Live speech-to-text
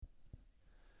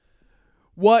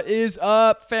What is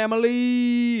up,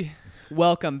 family?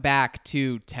 Welcome back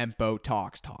to Tempo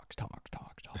Talks.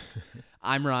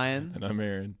 I'm Ryan. And I'm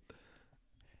Aaron.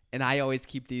 And I always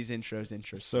keep these intros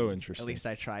interesting. So interesting. At least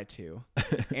I try to.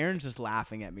 Aaron's just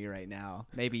laughing at me right now.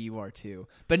 Maybe you are too.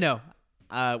 But no,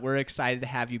 we're excited to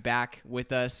have you back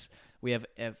with us. We have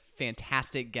a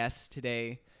fantastic guest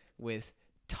today with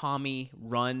Tommy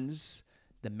Runs,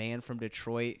 the man from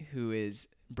Detroit who is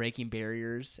breaking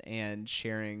barriers and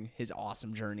sharing his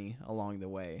awesome journey along the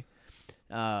way.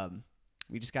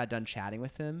 We just got done chatting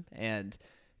with him, and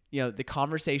the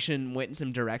conversation went in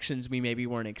some directions we maybe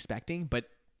weren't expecting, but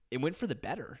it went for the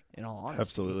better, in all honesty.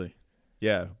 Absolutely.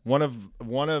 Yeah. One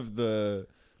of the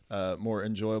more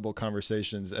enjoyable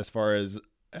conversations, as far as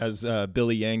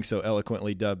Billy Yang so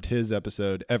eloquently dubbed his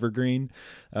episode Evergreen,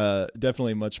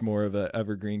 definitely much more of a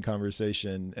evergreen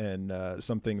conversation, and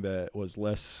something that was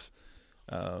less,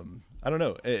 I don't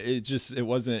know. It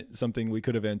wasn't something we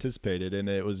could have anticipated, and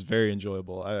it was very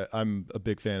enjoyable. I'm a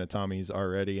big fan of Tommy's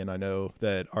already, and I know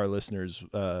that our listeners,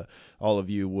 all of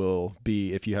you will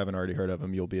be, if you haven't already heard of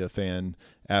him, you'll be a fan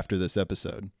after this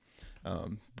episode.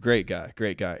 Great guy.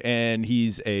 And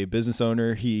he's a business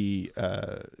owner. He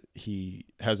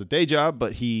has a day job,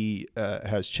 but he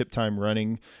has Chip Time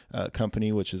Running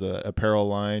company, which is a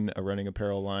running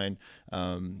apparel line.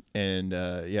 So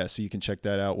you can check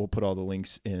that out. We'll put all the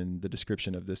links in the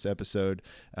description of this episode.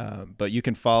 But you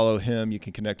can follow him. You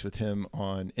can connect with him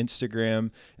on Instagram.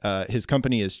 His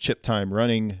company is Chip Time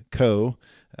Running Co.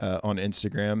 On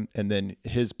Instagram. And then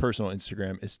his personal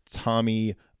Instagram is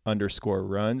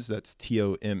Tommy_runs. That's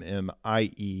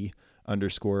TOMMIE_RUNZ.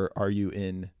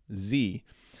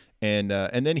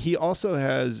 And then he also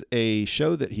has a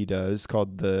show that he does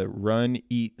called the Run,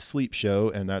 Eat, Sleep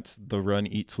Show. And that's the Run,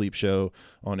 Eat, Sleep Show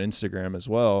on Instagram as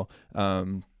well.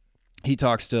 He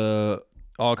talks to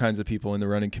all kinds of people in the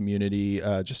running community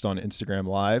just on Instagram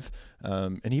Live.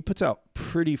 And he puts out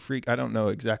I don't know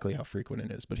exactly how frequent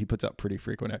it is, but he puts out pretty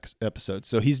frequent episodes.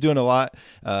 So he's doing a lot.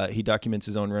 He documents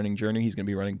his own running journey. He's going to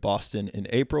be running Boston in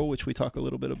April, which we talk a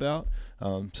little bit about.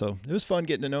 So it was fun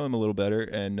getting to know him a little better,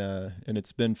 and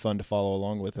it's been fun to follow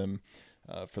along with him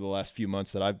for the last few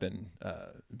months that I've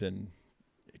been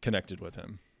connected with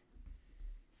him.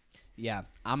 Yeah,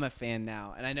 I'm a fan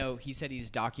now. And I know he said he's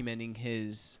documenting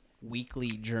his weekly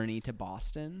journey to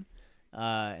Boston.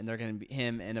 And they're going to be,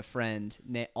 him and a friend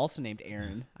also named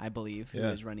Aaron, I believe, who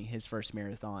is running his first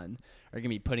marathon, are going to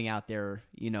be putting out their,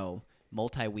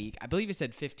 multi-week. I believe he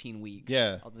said 15 weeks.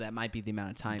 Yeah. Although that might be the amount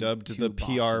of time. Dubbed the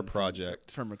PR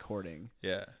project. From recording.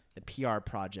 Yeah. The PR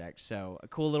project. So a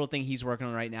cool little thing he's working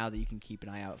on right now that you can keep an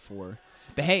eye out for.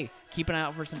 But hey, keep an eye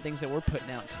out for some things that we're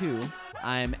putting out too.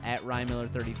 I'm at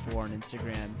RyanMiller34 on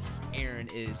Instagram. Aaron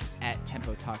is at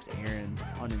Tempo Talks Aaron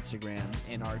on Instagram.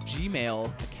 And our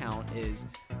Gmail account is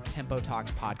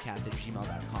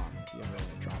tempotalkspodcast@gmail.com if you ever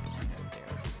want to drop us a note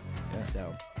there. Yeah.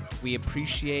 So we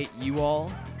appreciate you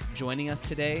all joining us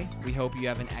today. We hope you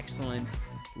have an excellent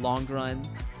long run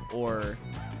or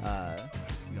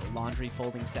laundry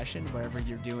folding session, wherever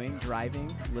you're doing, driving,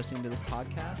 listening to this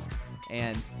podcast,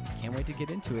 and can't wait to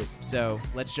get into it. So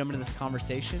let's jump into this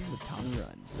conversation with Tommy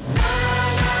Runs.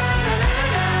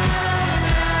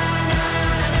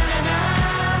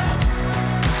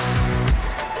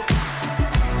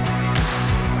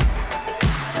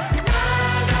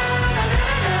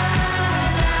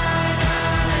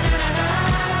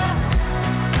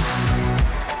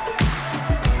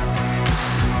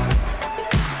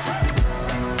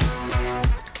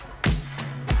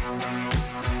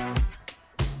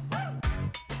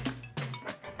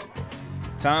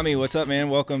 Tommy, what's up, man?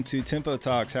 Welcome to Tempo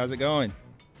Talks. How's it going?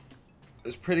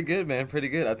 It's pretty good, man. Pretty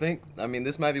good. I mean,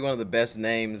 this might be one of the best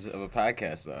names of a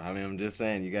podcast, though. I mean, I'm just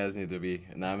saying, you guys need to be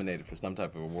nominated for some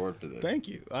type of award for this. Thank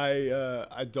you.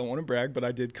 I don't want to brag, but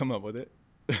I did come up with it.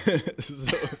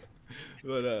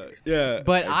 Yeah.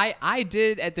 But I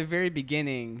did at the very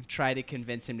beginning try to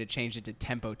convince him to change it to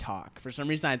Tempo Talk. For some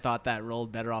reason, I thought that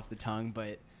rolled better off the tongue,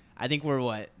 but I think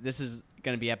this is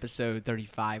going to be episode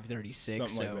 35, 36,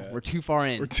 something so like we're too far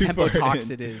in. We're too Tempo far Talks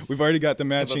in. it is. We've already got the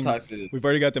matching. We've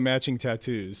already got the matching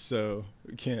tattoos, so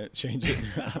we can't change it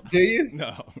now. Do you?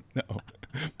 No.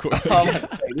 Of course. Oh my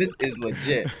God, this is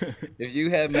legit. If you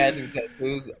have matching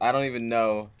tattoos, I don't even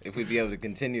know if we'd be able to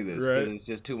continue this because It's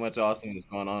just too much awesomeness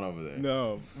going on over there.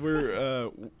 No,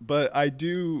 but I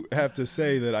do have to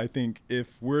say that I think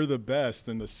if we're the best,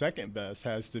 then the second best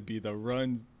has to be the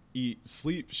Run, Eat,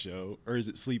 Sleep Show, or is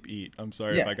it Sleep, Eat? I'm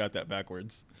sorry if I got that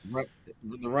backwards. The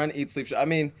Run, Eat, Sleep Show. I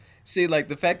mean, see, like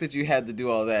the fact that you had to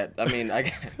do all that, I mean,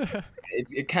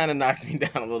 it kind of knocks me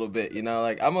down a little bit,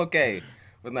 Like I'm okay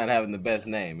with not having the best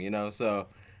name, So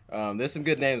There's some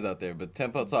good names out there, but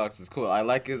Tempo Talks is cool. I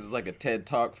like it. It's like a TED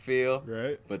Talk feel,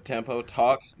 Right. but Tempo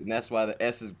Talks, and that's why the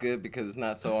S is good because it's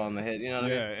not so on the head. You know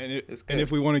what I Yeah, mean? It's and good.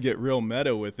 if we want to get real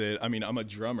meta with it, I mean, I'm a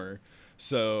drummer,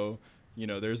 so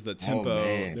there's the Oh tempo,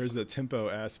 man! there's the tempo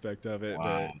aspect of it Wow.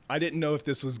 that I didn't know if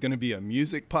this was going to be a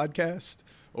music podcast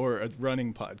or a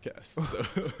running podcast.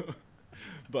 So,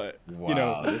 but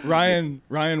Wow. This is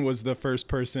Ryan was the first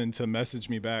person to message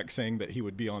me back saying that he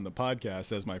would be on the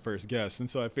podcast as my first guest, and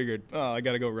so I figured, oh, I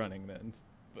got to go running then.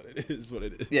 But it is what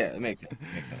it is. yeah, it makes sense. It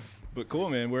makes sense. But cool,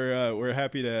 man. We're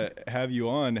happy to have you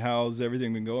on. How's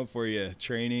everything been going for you?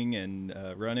 Training and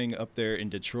running up there in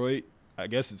Detroit. I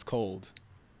guess it's cold.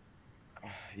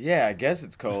 Yeah, I guess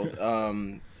it's cold.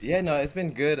 Yeah, no, it's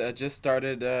been good. I just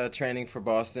started training for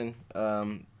Boston,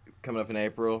 coming up in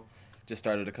April. Just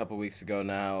started a couple weeks ago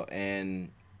now, and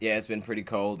yeah, it's been pretty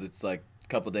cold. It's like a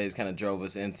couple days kind of drove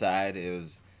us inside. It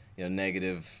was,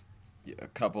 negative a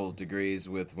couple degrees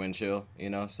with wind chill,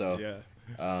 so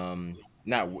Yeah.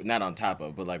 not on top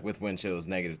of, but like with wind chill is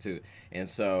negative too. And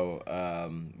so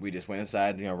we just went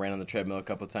inside, ran on the treadmill a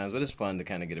couple times, but it's fun to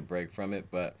kind of get a break from it.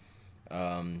 But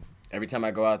every time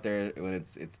I go out there when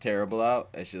it's terrible out,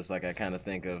 it's just like I kind of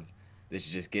think of this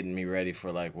is just getting me ready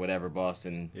for like whatever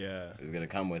Boston Yeah. is gonna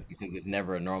come with because it's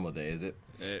never a normal day, is it?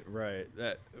 Right.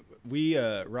 That we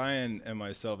Ryan and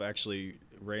myself actually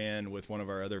ran with one of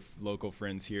our other local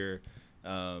friends here.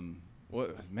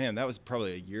 That was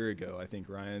probably a year ago, I think,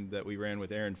 Ryan, that we ran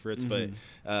with Aaron Fritz. Mm-hmm.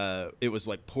 But it was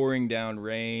like pouring down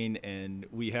rain, and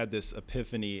we had this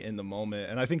epiphany in the moment.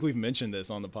 And I think we've mentioned this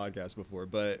on the podcast before,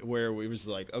 but where we was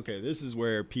like, okay, this is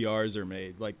where PRs are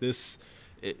made. Like this,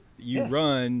 you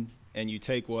run and you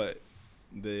take what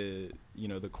the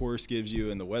course gives you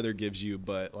and the weather gives you,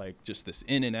 but like just this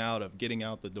in and out of getting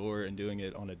out the door and doing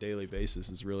it on a daily basis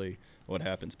is really what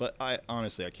happens. But I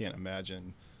can't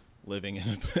imagine living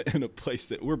in a place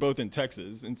that we're both in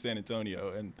Texas, in San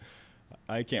Antonio, and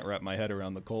I can't wrap my head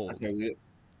around the cold. Okay,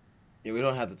 we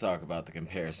don't have to talk about the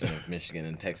comparison of Michigan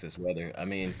and Texas weather. I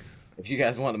mean, if you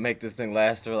guys want to make this thing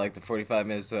last for like the 45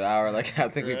 minutes to an hour, like I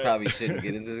think we Right. probably shouldn't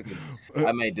get into it 'cause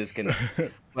I may disconnect.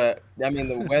 But I mean,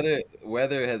 the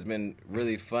weather has been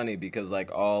really funny because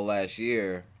like all last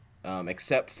year,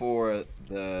 except for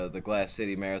the Glass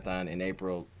City Marathon in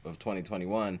April of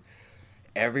 2021,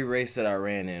 every race that I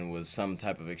ran in was some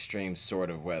type of extreme sort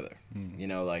of weather.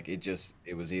 Like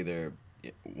it was either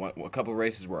a couple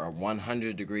races were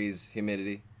 100 degrees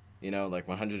humidity, like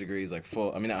 100 degrees, like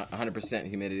full, I mean, 100%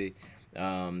 humidity.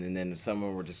 And then some of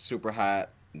them were just super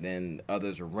hot. Then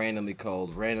others were randomly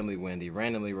cold, randomly windy,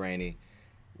 randomly rainy.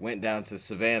 Went down to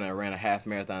Savannah, ran a half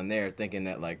marathon there, thinking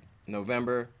that like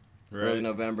November, early Right.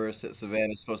 November,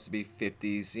 Savannah's supposed to be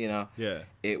 50s. Yeah.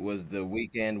 It was the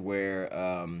weekend where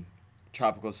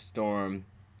tropical storm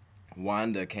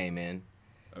Wanda came in,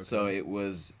 so Okay. it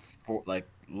was like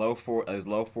it was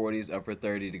low 40s, upper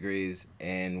 30 degrees,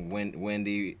 and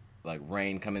windy, like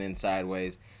rain coming in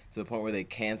sideways to the point where they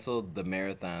canceled the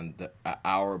marathon an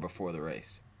hour before the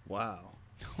race. Wow.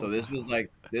 So this was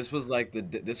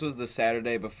the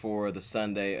Saturday before the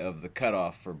Sunday of the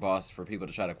cutoff for Boston for people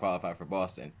to try to qualify for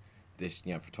Boston, for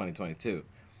 2022.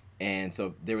 And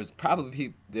so there was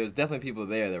definitely people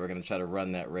there that were going to try to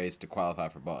run that race to qualify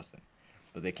for Boston,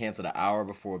 but they canceled an hour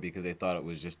before because they thought it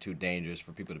was just too dangerous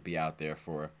for people to be out there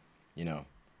for, you know,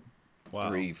 Wow.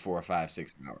 3, 4, 5,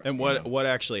 6 hours. And what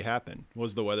actually happened?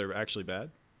 Was the weather actually bad?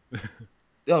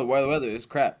 No, the weather is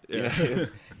crap. Yeah.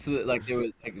 So like there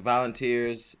was like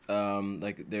volunteers,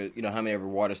 like there, how many ever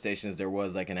water stations there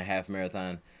was like in a half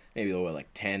marathon, maybe there were like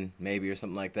 10, maybe or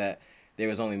something like that. There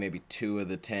was only maybe 2 of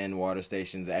the 10 water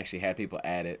stations that actually had people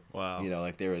at it. Wow.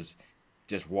 Like there was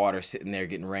just water sitting there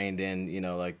getting rained in.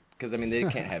 Like because I mean they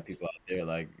can't have people out there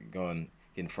like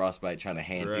getting frostbite trying to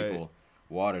hand Right. people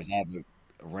waters. I have a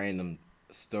random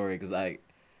story because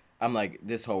I'm like,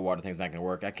 this whole water thing's not gonna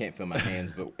work. I can't feel my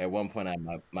hands, but at one point,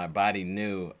 my body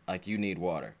knew like you need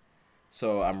water.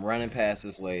 So I'm running past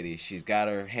this lady. She's got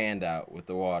her hand out with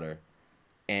the water,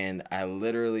 and I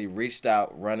literally reached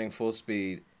out, running full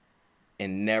speed,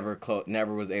 and never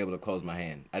was able to close my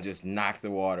hand. I just knocked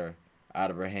the water out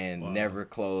of her hand. Wow. Never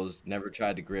closed. Never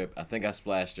tried to grip. I think I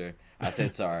splashed her. I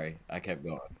said sorry. I kept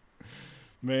going.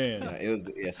 Man. It was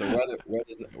So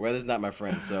weather's not my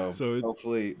friend. So, So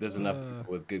hopefully there's enough people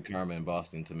with good karma in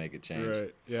Boston to make it change.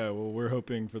 Right. Yeah. Well, we're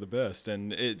hoping for the best,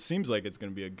 and it seems like it's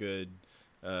going to be a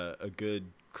good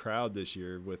crowd this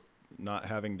year with not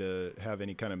having to have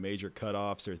any kind of major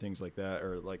cutoffs or things like that,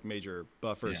 or like major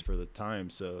buffers Yeah. for the time.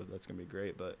 So that's going to be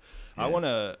great. But I Yeah. want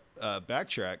to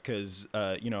backtrack because,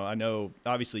 I know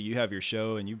obviously you have your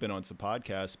show and you've been on some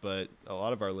podcasts, but a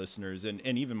lot of our listeners, and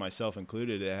even myself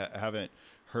included, haven't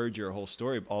heard your whole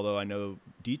story, although I know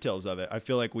details of it. I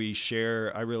feel like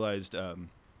I realized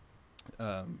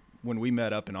when we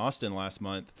met up in Austin last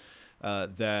month,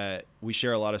 that we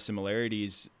share a lot of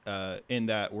similarities in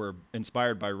that we're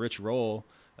inspired by Rich Roll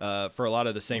for a lot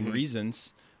of the same Mm-hmm.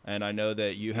 reasons. And I know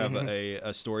that you have Mm-hmm.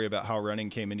 a story about how running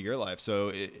came into your life. So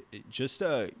it just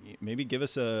maybe give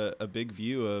us a big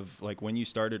view of like when you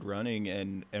started running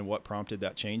and what prompted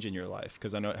that change in your life.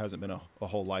 Because I know it hasn't been a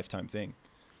whole lifetime thing.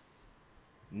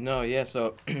 No, yeah.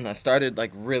 So I started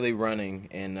like really running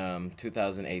in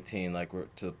 2018, like we're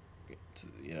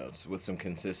with some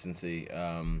consistency.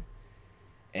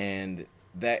 And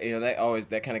that that always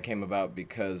that kind of came about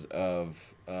because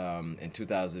of in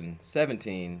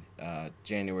 2017,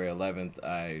 January 11th,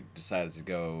 I decided to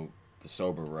go the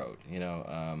sober road.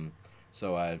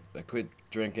 So I quit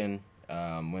drinking,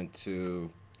 went to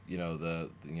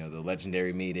the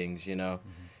legendary meetings,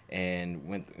 and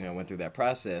went through that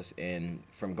process, and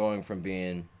from going from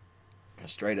being a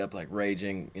straight up like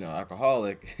raging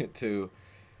alcoholic to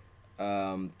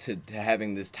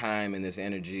having this time and this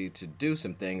energy to do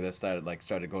some things. I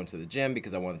started going to the gym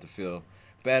because I wanted to feel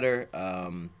better,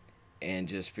 and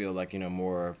just feel like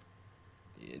more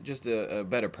just a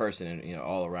better person, and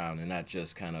all around, and not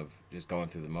just kind of just going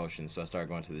through the motions. So I started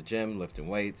going to the gym, lifting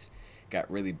weights, got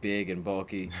really big and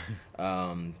bulky.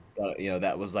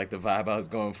 That was like the vibe I was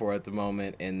going for at the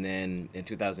moment. And then in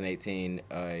 2018,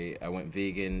 I went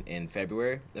vegan in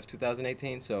February of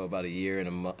 2018, so about a year and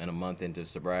a month into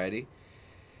sobriety.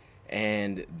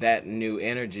 And that new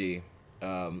energy,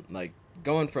 like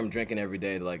going from drinking every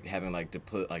day to like having like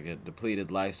a depleted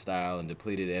lifestyle and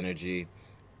depleted energy,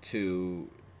 to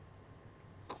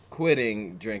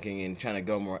quitting drinking and trying to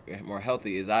go more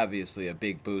healthy, is obviously a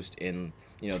big boost in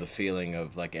the feeling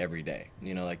of like every day.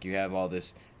 Like you have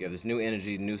this new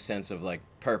energy, new sense of like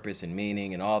purpose and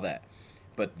meaning and all that.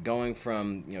 But going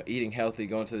from eating healthy,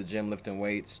 going to the gym, lifting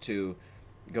weights, to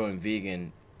going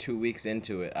vegan, 2 weeks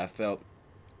into it, I felt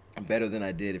better than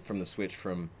I did from the switch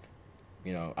from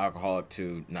alcoholic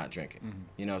to not drinking.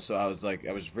 Mm-hmm. So I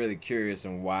was really curious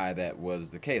on why that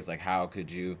was the case. Like, how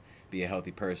could you be a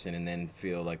healthy person and then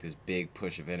feel like this big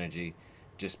push of energy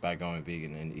just by going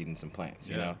vegan and eating some plants?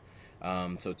 Yeah.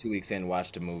 So 2 weeks in,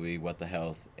 watched a movie, What the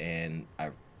Health, and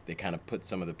they kind of put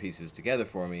some of the pieces together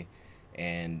for me,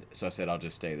 and so I said I'll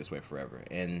just stay this way forever.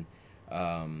 And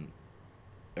um,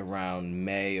 around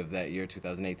May of that year,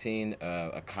 2018,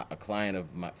 a client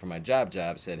from my job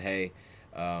said, "Hey,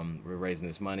 we're raising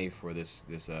this money for this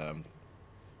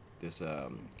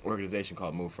organization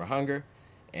called Move for Hunger,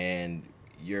 and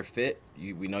you're fit.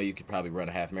 We know you could probably run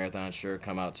a half marathon. Sure,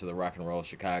 come out to the Rock and Roll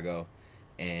Chicago."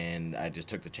 And I just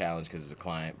took the challenge because it's a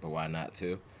client, but why not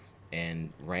too?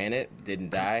 And ran it, didn't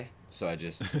die, so I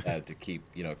just decided to keep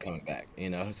coming back.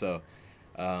 So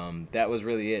that was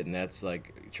really it, and that's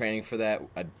like training for that.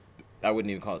 I wouldn't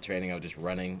even call it training. I was just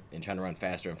running and trying to run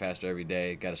faster and faster every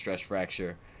day. Got a stress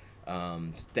fracture.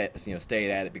 Stayed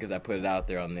at it because I put it out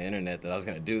there on the internet that I was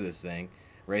going to do this thing,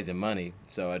 raising money.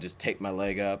 So I just taped my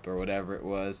leg up or whatever it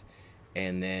was,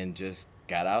 and then just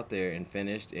got out there and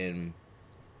finished. And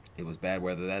it was bad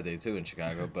weather that day too in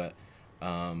Chicago, but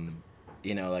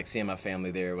like seeing my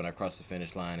family there when I crossed the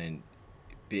finish line, and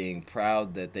being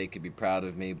proud that they could be proud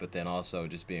of me, but then also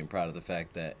just being proud of the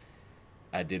fact that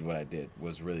I did what I did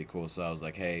was really cool. So I was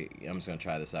like, hey, I'm just gonna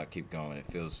try this out, keep going.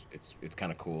 It's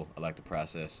kind of cool. I like the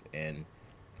process, and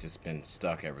just been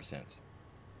stuck ever since.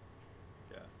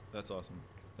 Yeah, that's awesome.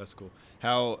 That's cool.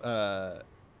 How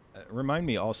remind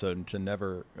me also to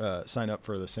never sign up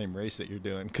for the same race that you're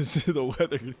doing because of the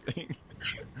weather thing.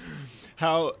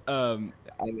 how I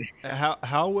mean,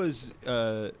 how was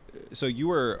so you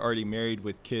were already married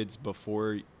with kids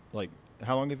before, like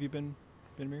how long have you been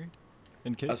married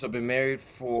and kids? so I've been married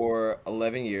for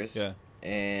 11 years, Yeah.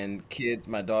 and kids.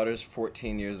 My daughter's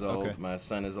 14 years Okay. old. My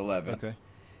son is 11, Okay.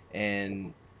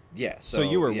 and yeah. So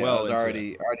you So were yeah, I well was into it.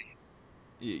 already.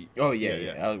 Y- Oh yeah,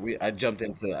 Yeah, yeah. yeah. I jumped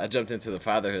into the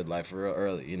fatherhood life real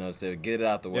early. So get it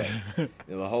out the way. Yeah.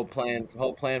 The whole plan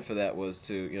for that was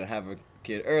to have a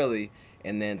kid early,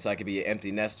 and then so I could be an empty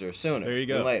nester sooner There you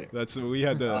than go. later. That's we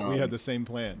had the Um, same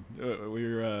plan.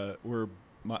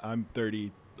 I'm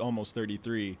 30, almost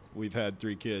 33. We've had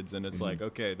 3 kids, and it's mhm. like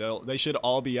okay, they should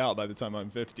all be out by the time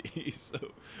I'm 50, so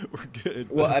we're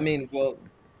good. Well, I mean,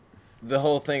 the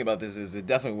whole thing about this is it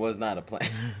definitely was not a plan.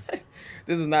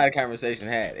 this was not a conversation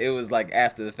had. It was like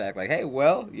after the fact, like, hey,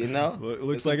 well, Well, it there's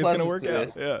looks some like it's gonna pluses work to out.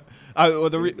 this. Yeah. Well,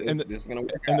 This is gonna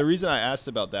work and out. the reason I asked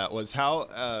about that was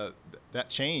how that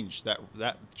change,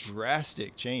 that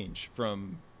drastic change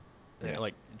from Yeah.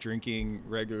 like drinking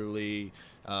regularly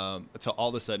to all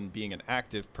of a sudden being an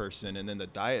active person, and then the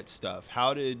diet stuff.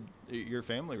 How did your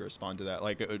family respond to that?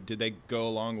 Like, did they go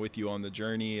along with you on the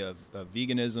journey of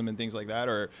veganism and things like that?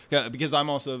 Or because I'm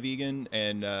also vegan,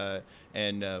 and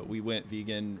we went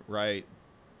vegan right.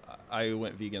 I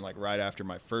went vegan like right after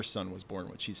my first son was born,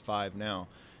 which he's 5 now,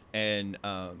 and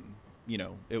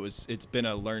it's been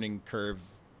a learning curve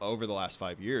over the last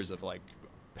 5 years of like,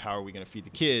 how are we going to feed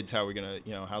the kids? How are we going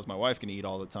to, how's my wife going to eat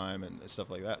all the time and stuff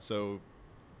like that? So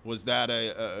was that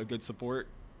a good support,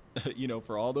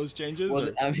 for all those changes? Well,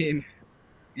 Or I mean,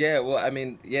 yeah. Well, I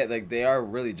mean, yeah. Like they are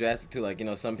really drastic too. Like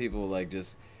some people like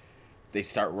just they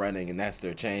start running and that's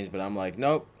their change. But I'm like,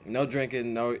 nope, no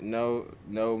drinking,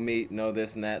 no meat, no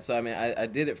this and that. So I mean, I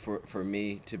did it for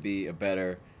me to be a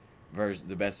better version,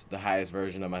 the highest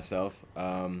version of myself.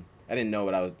 I didn't know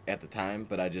what I was at the time,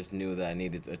 but I just knew that I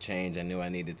needed a change. I knew I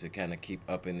needed to kind of keep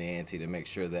up in the ante to make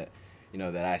sure that,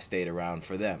 that I stayed around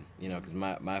for them. Because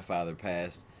my father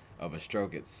passed of a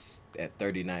stroke at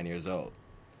 39 years old.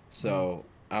 So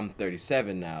I'm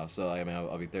 37 now. So I mean,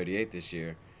 I'll be 38 this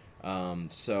year.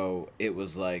 So it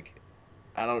was like,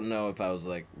 I don't know if I was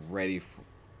like ready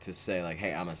to say like,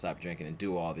 hey, I'm gonna stop drinking and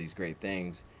do all these great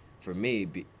things for me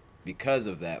because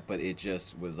of that. But it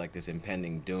just was like this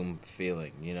impending doom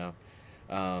feeling.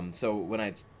 So when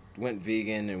I went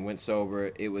vegan and went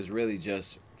sober, it was really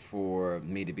just for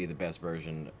me to be the best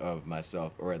version of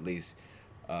myself, or at least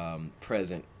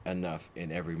present enough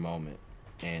in every moment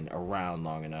and around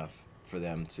long enough for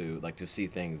them to like to see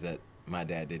things that my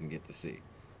dad didn't get to see.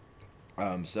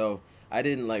 So I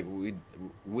didn't like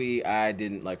I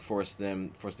didn't like force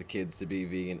the kids to be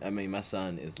vegan. I mean, my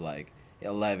son is like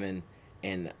 11,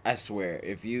 and I swear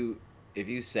if you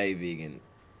say vegan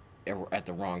at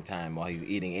the wrong time while he's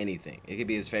eating anything, it could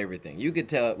be his favorite thing. You could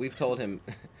tell. We've told him.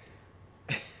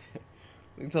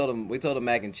 We told him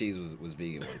mac and cheese was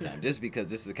vegan one time, just because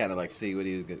just to kind of like see what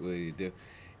he would do,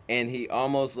 and he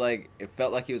almost like it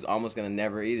felt like he was almost gonna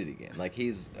never eat it again. Like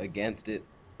he's against it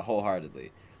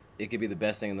wholeheartedly. It could be the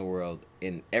best thing in the world,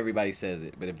 and everybody says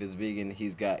it. But if it's vegan,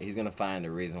 he's gonna find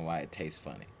a reason why it tastes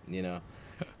funny.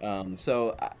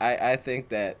 So I think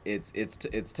that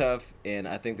it's tough, and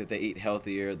I think that they eat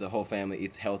healthier. The whole family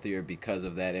eats healthier because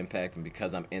of that impact, and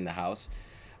because I'm in the house,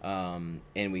 and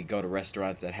we go to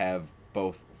restaurants that have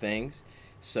both things.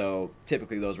 So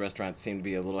typically, those restaurants seem to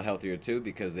be a little healthier too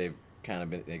because they got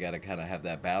to kind of have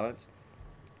that balance.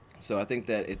 So I think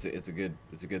that it's a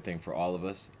good thing for all of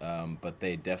us. But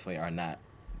they definitely are not.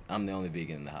 I'm the only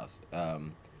vegan in the house.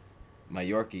 My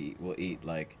Yorkie will eat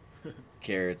like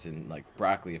carrots and like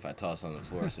broccoli if I toss on the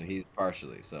floor, so he's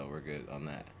partially. So we're good on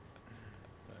that.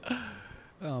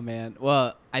 Oh man.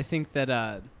 Well, I think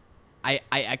that I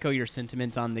echo your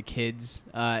sentiments on the kids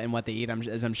and what they eat.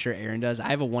 As I'm sure Aaron does. I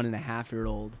have a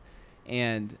 1.5-year-old,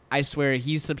 and I swear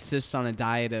he subsists on a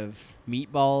diet of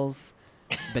meatballs,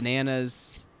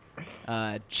 bananas,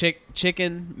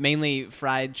 chicken, mainly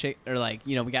fried chicken, or like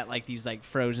we got like these like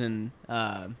frozen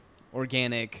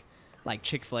organic like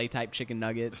Chick-fil-A type chicken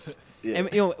nuggets. Yeah.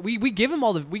 And we give him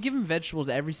we give him vegetables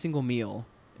every single meal,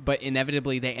 but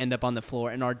inevitably they end up on the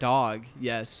floor. And our dog,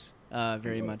 yes,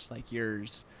 very much like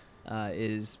yours,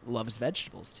 loves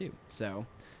vegetables too. So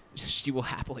she will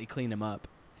happily clean them up.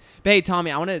 But hey,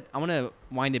 Tommy, I want to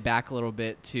wind it back a little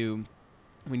bit to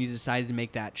when you decided to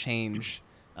make that change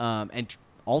and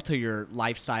alter your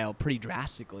lifestyle pretty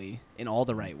drastically in all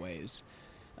the right ways.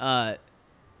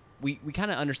 We kind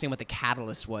of understand what the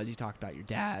catalyst was. You talked about your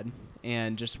dad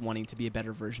and just wanting to be a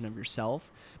better version of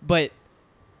yourself. But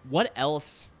what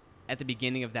else at the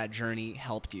beginning of that journey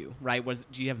helped you, right?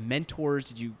 Do you have mentors?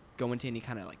 Did you go into any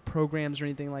kind of like programs or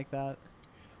anything like that?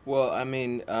 Well, I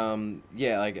mean,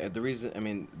 yeah, like the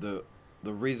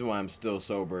reason why I'm still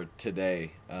sober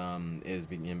today is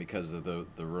because of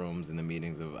the rooms and the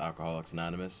meetings of Alcoholics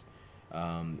Anonymous.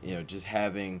 Just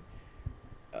having,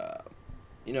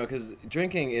 because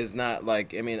drinking is not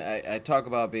like, I mean, I talk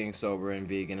about being sober and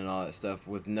vegan and all that stuff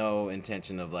with no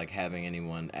intention of like having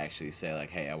anyone actually say like,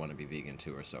 hey, I want to be vegan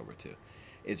too or sober too.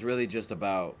 It's really just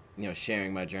about,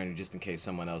 sharing my journey just in case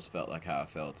someone else felt like how I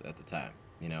felt at the time,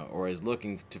 or is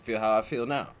looking to feel how I feel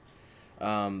now.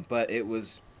 But it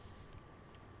was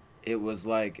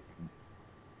like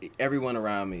everyone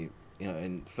around me,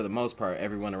 and for the most part,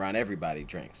 everyone around everybody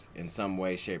drinks in some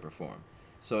way, shape, or form.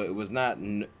 So it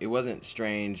wasn't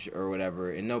strange or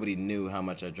whatever, and nobody knew how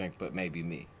much I drank, but maybe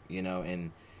me,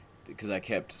 and because I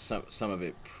kept some of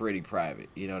it pretty private.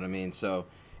 You know what I mean? So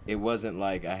it wasn't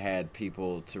like I had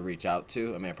people to reach out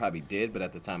to. I mean, I probably did, but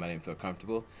at the time I didn't feel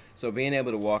comfortable. So being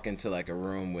able to walk into like a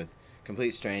room with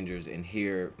complete strangers and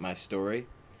hear my story,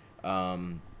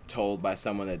 told by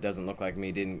someone that doesn't look like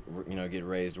me, didn't get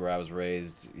raised where I was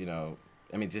raised.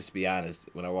 I mean, just to be honest,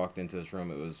 when I walked into this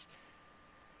room, it was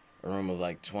a room of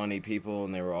like 20 people,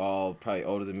 and they were all probably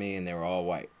older than me, and they were all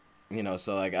white.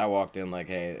 So like I walked in like,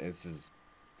 hey, this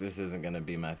isn't gonna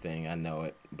be my thing. I know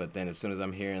it. But then as soon as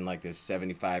I'm hearing like this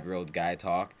 75-year-old guy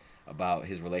talk about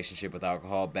his relationship with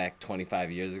alcohol back 25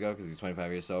 years ago, because he's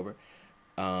 25 years sober,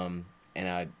 and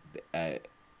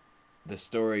the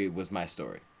story was my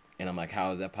story, and I'm like,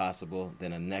 how is that possible?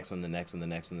 Then the next one, the next one, the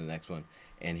next one, the next one,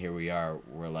 and here we are.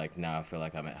 We're like, now I feel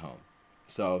like I'm at home.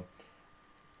 So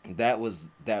that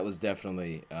was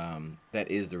definitely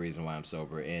that is the reason why I'm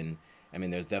sober. And I mean,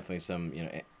 there's definitely some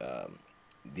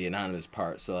the anonymous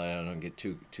part, so I don't get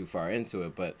too far into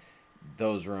it, but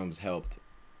those rooms helped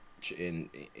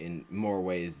in more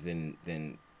ways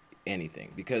than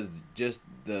anything, because just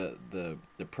the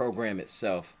program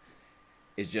itself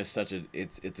is just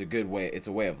it's a good way, it's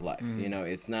a way of life.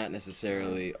 It's not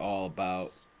necessarily all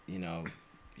about you know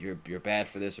you're bad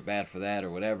for this or bad for that or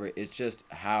whatever. It's just,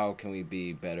 how can we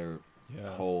be better,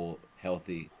 whole,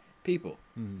 healthy people?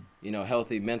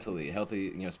 Healthy mentally,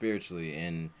 healthy, spiritually,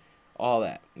 and all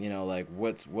that. Like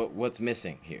what's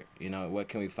missing here? What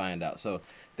can we find out? So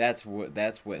that's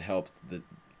what helped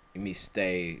me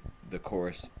stay the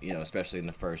course. Especially in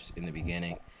the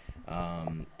beginning,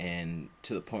 and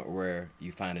to the point where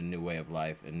you find a new way of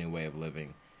life, a new way of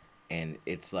living, and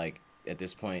it's like at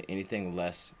this point, anything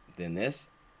less than this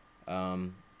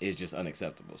is just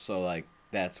unacceptable. So like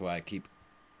that's why I keep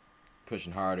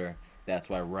pushing harder. That's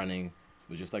why running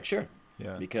was just like, sure,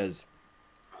 because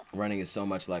running is so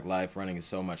much like life. Running is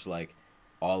so much like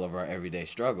all of our everyday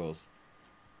struggles,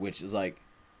 which is like,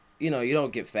 you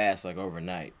don't get fast like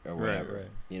overnight or whatever.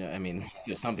 Right. I mean,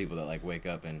 there's some people that like wake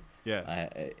up and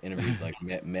I interviewed like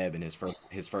Meb, and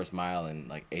his first mile in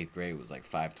like 8th grade was like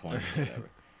 5:20 or whatever.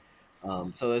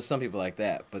 So there's some people like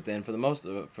that, but then for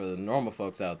the normal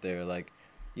folks out there, like,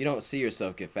 you don't see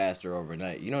yourself get faster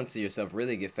overnight. You don't see yourself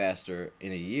really get faster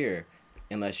in a year,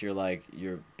 unless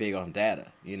you're big on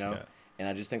data. And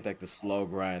I just think like the slow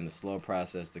grind, the slow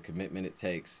process, the commitment it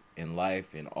takes in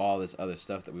life, and all this other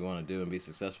stuff that we want to do and be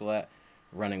successful at,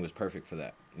 running was perfect for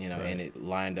that. And it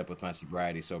lined up with my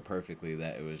sobriety so perfectly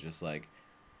that it was just like,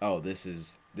 oh, this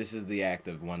is the act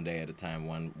of one day at a time,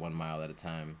 one mile at a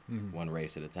time, one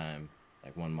race at a time,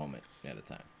 like one moment at a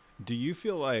time. Do you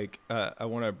feel like I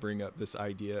want to bring up this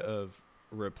idea of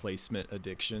replacement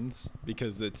addictions,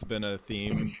 because it's been a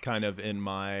theme kind of in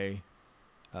my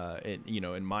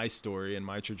in my story and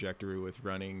my trajectory with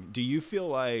running. Do you feel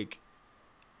like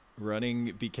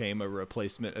running became a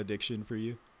replacement addiction for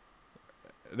you?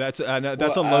 That's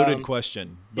a loaded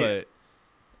question, but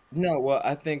no, well,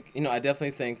 I think I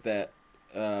definitely think that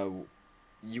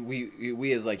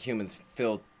we as like humans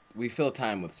we fill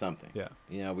time with something.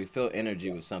 We fill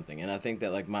energy with something, and I think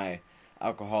that like my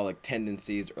alcoholic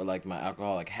tendencies or like my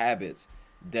alcoholic habits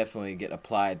definitely get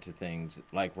applied to things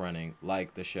like running,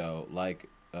 like the show, like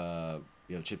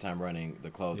Chip Time Running,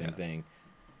 the clothing thing,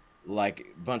 like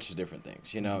a bunch of different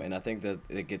things, and I think that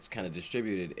it gets kind of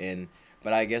distributed in.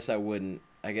 But I guess the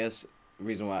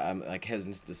reason why I'm like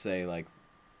hesitant to say like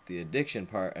the addiction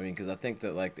part, I mean, because I think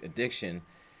that like addiction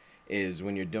is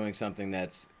when you're doing something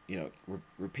that's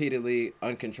repeatedly,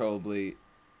 uncontrollably,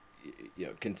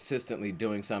 consistently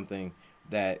doing something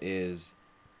that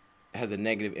has a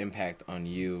negative impact on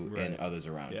you and others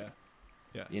around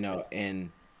you.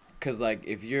 And because like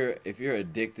if you're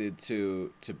addicted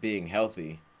to being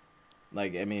healthy,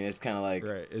 like, I mean, it's kind of like,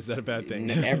 is that a bad thing?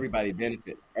 everybody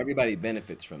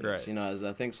benefits from this. As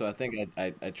I think so. I think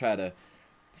I try to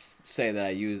say that I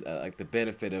use like the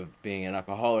benefit of being an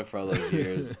alcoholic for all those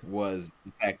years was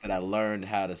the fact that I learned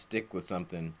how to stick with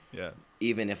something,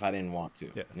 even if I didn't want to.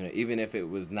 Even if it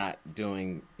was not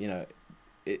doing,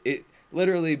 it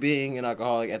literally being an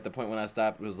alcoholic at the point when I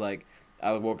stopped was like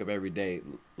I woke up every day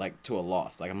like to a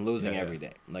loss. Like I'm losing every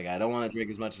day. Like I don't want to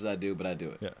drink as much as I do, but I do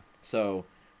it. So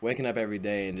waking up every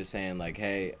day and just saying like,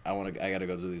 hey, I got to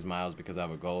go through these miles because I have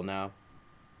a goal now,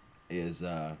 is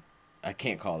I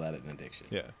can't call that an addiction.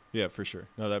 Yeah, for sure.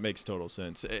 No, that makes total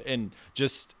sense. And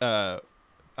just I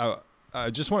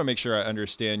just want to make sure I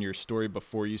understand your story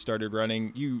before you started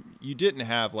running. You didn't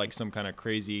have like some kind of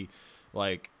crazy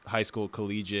like high school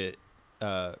collegiate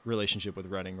relationship with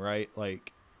running, right?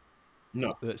 Like,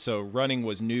 no. So running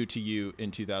was new to you in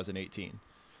 2018.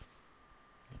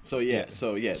 So yeah, Yeah.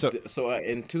 so yeah, So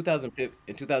in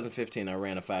 2015, I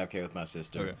ran a 5K with my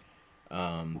sister.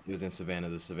 okay. It was in Savannah,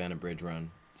 the Savannah Bridge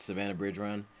Run. Savannah Bridge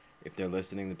Run. If they're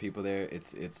listening, the people there,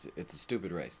 it's a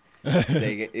stupid race.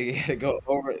 They gotta go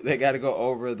over. They got to go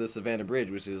over the Savannah Bridge,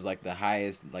 which is like the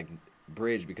highest like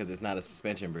bridge because it's not a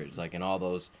suspension bridge. Like, and all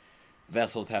those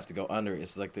vessels have to go under.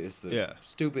 It's the Yeah.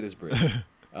 stupidest bridge.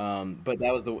 But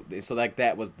that was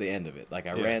that was the end of it. Like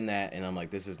I Yeah. ran that, and I'm like,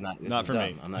 this Not is for me.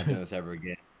 dumb. I'm not doing this ever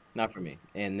again. Not for me.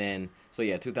 And then so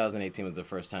yeah, 2018 was the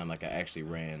first time like I actually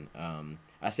ran.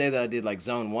 I say that I did like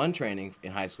zone one training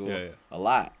in high school Yeah, yeah. a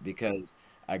lot because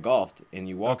I golfed and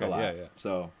you walk a Okay, yeah, lot. yeah.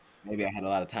 So maybe I had a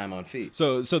lot of time on feet.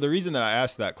 So the reason that I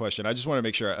asked that question, I just want to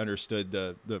make sure I understood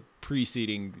the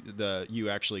preceding the you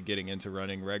actually getting into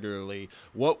running regularly.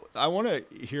 What I want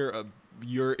to hear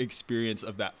your experience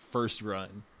of that first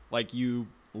run. Like you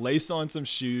lace on some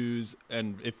shoes,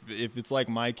 and if it's like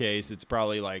my case, it's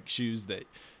probably like shoes that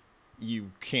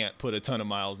you can't put a ton of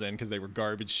miles in because they were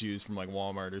garbage shoes from like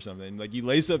Walmart or something. Like you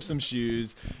lace up some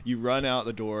shoes, you run out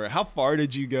the door. How far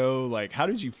did you go? Like, how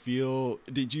did you feel?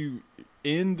 Did you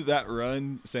end that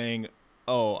run saying,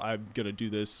 "Oh, I'm gonna do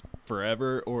this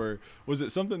forever," or was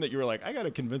it something that you were like, "I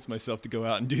gotta convince myself to go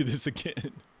out and do this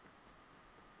again"?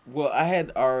 Well, I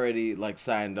had already like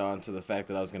signed on to the fact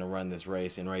that I was going to run this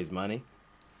race and raise money.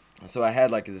 So I had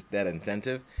like that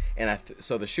incentive, and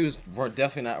so the shoes were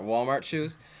definitely not Walmart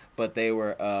shoes, but they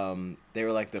were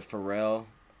like the Pharrell,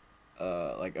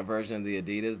 like a version of the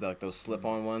Adidas, like those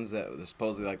slip-on ones that were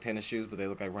supposedly like tennis shoes, but they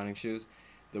look like running shoes.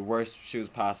 The worst shoes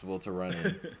possible to run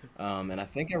in. And I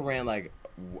ran like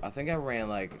I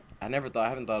haven't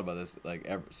thought about this like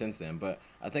ever since then, but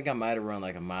I think I might have run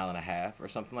like a mile and a half or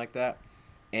something like that,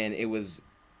 and it was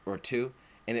or two,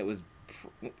 and it was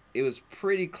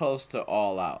pretty close to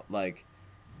all out, like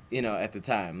at the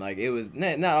time, like it was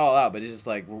not all out, but it's just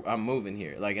like I'm moving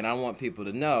here, like, and I want people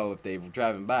to know if they're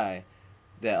driving by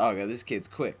that, oh god, this kid's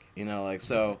quick, like,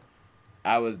 so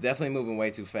I was definitely moving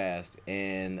way too fast,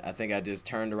 and I think I just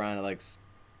turned around at like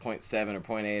point 0.7 or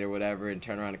point 0.8 or whatever, and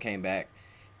turned around and came back,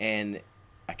 and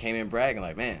I came in bragging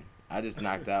like, man, I just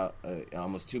knocked out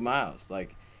almost 2 miles.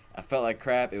 Like, I felt like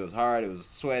crap. It was hard. It was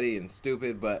sweaty and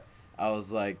stupid, but I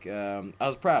was like, I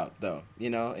was proud though,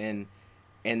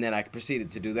 and then I proceeded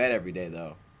to do that every day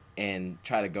though, and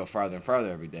try to go farther and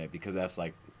farther every day because that's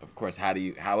like, of course,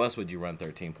 how else would you run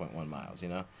 13.1 miles?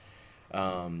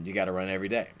 You got to run every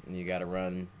day, and you got to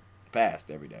run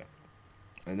fast every day,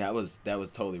 and that was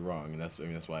totally wrong, and that's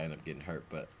why I ended up getting hurt.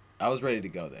 But I was ready to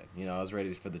go then. I was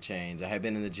ready for the change. I had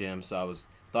been in the gym, so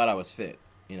thought I was fit,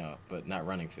 but not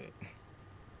running fit.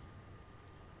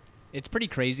 It's pretty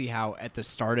crazy how at the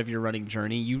start of your running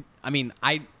journey,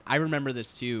 I remember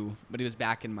this too, but it was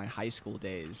back in my high school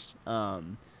days.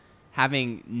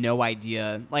 Having no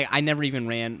idea, like I never even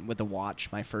ran with a watch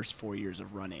my first 4 years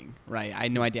of running, right? I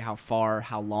had no idea how far,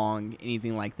 how long,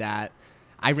 anything like that.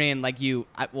 I ran like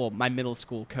my middle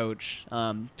school coach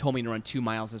told me to run 2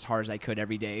 miles as hard as I could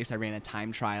every day. So I ran a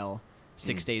time trial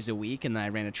 6 days a week, and then I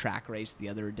ran a track race the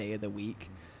other day of the week.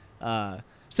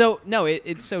 So no,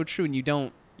 it's so true, and you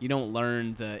don't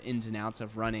learn the ins and outs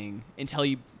of running until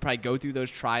you probably go through those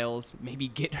trials, maybe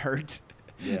get hurt,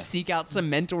 Yeah. seek out some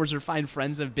mentors or find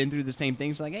friends that have been through the same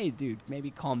things. Like, hey, dude,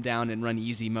 maybe calm down and run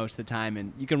easy most of the time,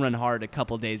 and you can run hard a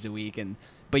couple days a week.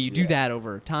 But you do that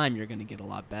over time, you're going to get a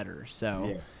lot better.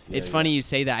 So it's funny you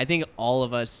say that. I think all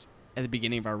of us at the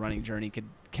beginning of our running journey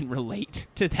can relate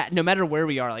to that, no matter where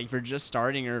we are. Like if you're just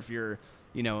starting or if you're,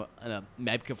 a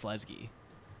Mebka Flesky.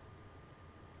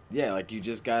 Yeah, like you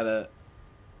just gotta,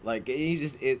 like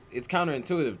it's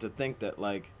counterintuitive to think that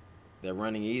like that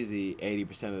running easy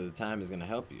 80% of the time is gonna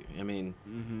help you. I mean,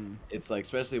 it's like,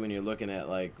 especially when you're looking at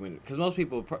like because most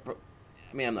people,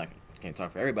 can't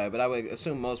talk for everybody, but I would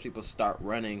assume most people start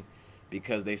running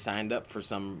because they signed up for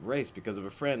some race because of a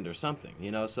friend or something,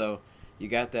 So you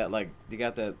got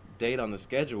that date on the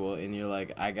schedule, and you're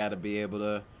like, I got to be able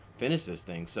to finish this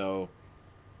thing. So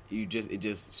it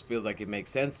just feels like it makes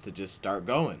sense to just start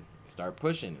going, start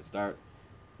pushing, and start,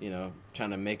 trying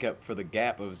to make up for the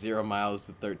gap of 0 miles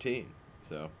to 13.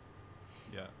 So.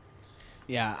 Yeah.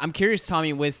 Yeah, I'm curious,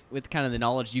 Tommy, with kind of the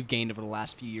knowledge you've gained over the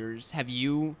last few years, have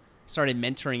you started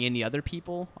mentoring any other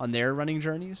people on their running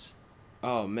journeys?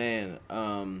 Oh man,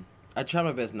 I try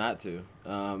my best not to,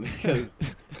 because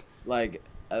like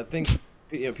I think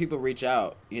people reach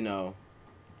out,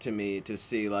 to me to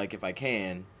see like if I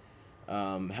can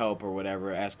help or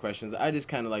whatever, ask questions. I just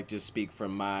kind of like just speak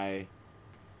from my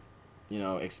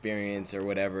experience or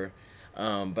whatever.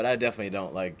 But I definitely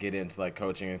don't like get into like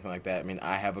coaching or anything like that. I mean,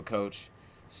 I have a coach,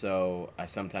 So I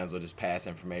sometimes will just pass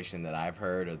information that I've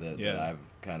heard or that Yeah. I've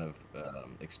kind of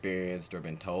experienced or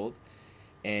been told.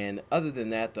 And other than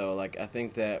that, though, like I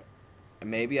think that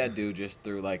maybe I do just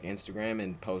through like Instagram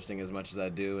and posting as much as I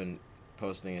do and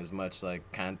posting as much like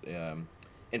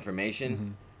information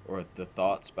Mm-hmm. or the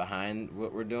thoughts behind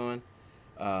what we're doing.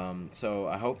 So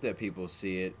I hope that people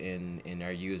see it and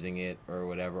are using it or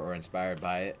whatever or inspired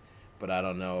by it. But I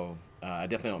don't know. I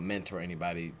definitely don't mentor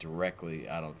anybody directly.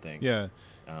 I don't think. Yeah.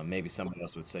 Maybe someone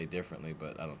else would say differently,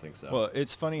 but I don't think so. Well,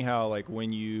 it's funny how like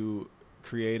when you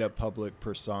create a public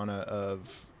persona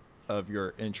of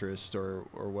your interest or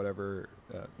whatever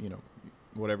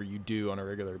whatever you do on a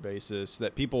regular basis,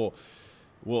 that people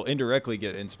will indirectly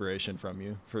get inspiration from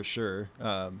you for sure.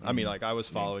 I mean, like I was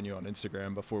following you on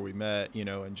Instagram before we met,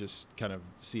 and just kind of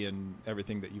seeing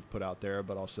everything that you've put out there,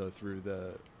 but also through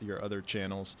your other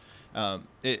channels.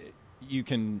 You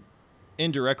can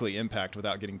indirectly impact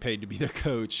without getting paid to be their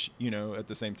coach, at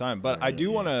the same time. But I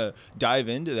do want to dive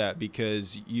into that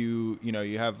because you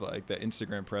have like the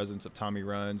Instagram presence of Tommy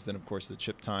Runs, then of course the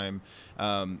Chip Time.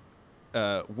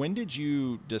 When did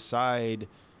you decide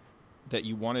that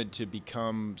you wanted to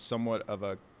become somewhat of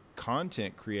a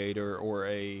content creator or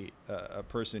a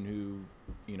person who,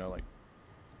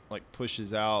 like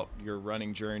pushes out your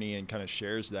running journey and kind of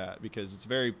shares that, because it's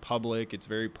very public, it's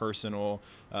very personal.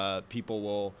 People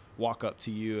will walk up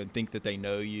to you and think that they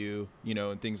know you,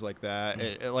 and things like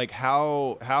that. Like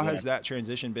how has that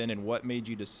transition been, and what made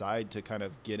you decide to kind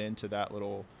of get into that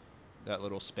little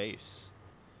space?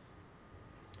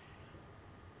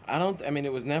 I don't think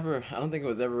it was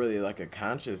ever really like a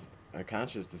conscious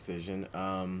decision.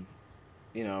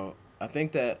 I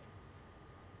think that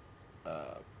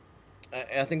uh,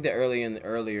 I think that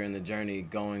earlier in the journey,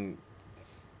 going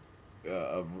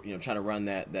trying to run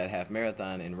that half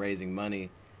marathon and raising money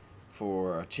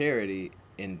for a charity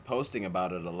and posting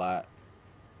about it a lot,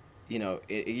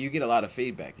 you get a lot of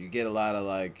feedback. You get a lot of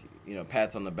like,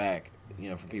 pats on the back,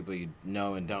 from people you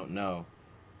know and don't know,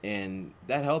 and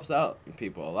that helps out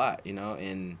people a lot,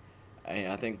 And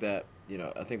I think that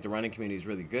I think the running community is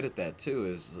really good at that too.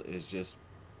 Is just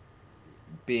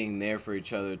being there for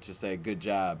each other to say good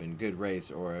job and good race,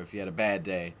 or if you had a bad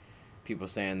day, people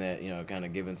saying that, kind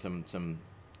of giving some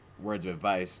words of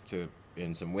advice to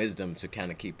and some wisdom to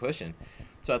kind of keep pushing.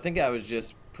 So I think I was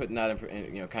just putting out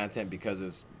content because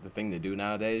it's the thing to do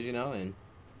nowadays, and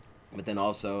but then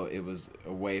also it was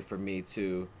a way for me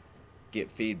to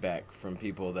get feedback from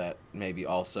people that maybe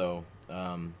also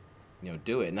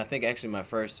do it. And I think actually my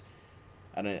first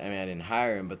I didn't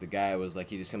hire him, but the guy was like,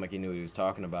 he just seemed like he knew what he was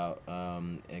talking about.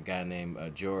 A guy named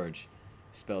George,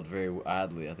 spelled very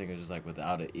oddly. I think it was just like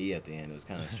without an E at the end. It was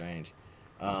kind of strange.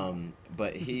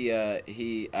 But I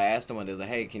asked him one day, I was like,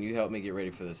 hey, can you help me get ready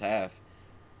for this half?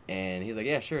 And he's like,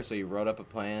 yeah, sure. So he wrote up a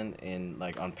plan and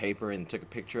like on paper and took a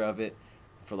picture of it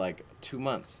for like 2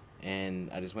 months.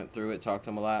 And I just went through it, talked to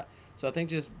him a lot. So I think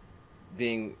just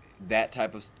being that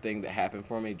type of thing that happened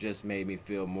for me just made me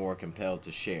feel more compelled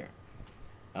to share.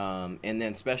 And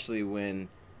then especially when,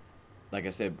 like I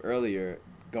said earlier,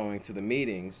 going to the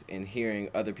meetings and hearing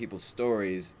other people's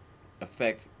stories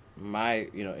affect my,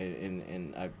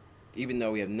 and I, even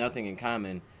though we have nothing in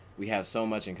common, we have so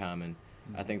much in common.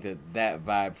 I think that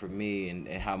vibe for me and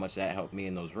how much that helped me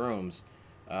in those rooms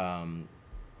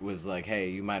was like, hey,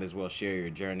 you might as well share your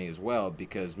journey as well,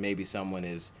 because maybe someone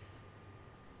is,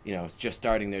 just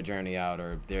starting their journey out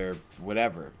or they're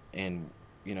whatever. And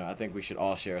I think we should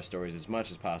all share our stories as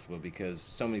much as possible, because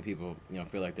so many people,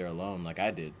 feel like they're alone, like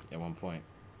I did at one point.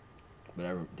 But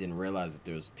I didn't realize that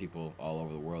there's people all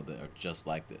over the world that are just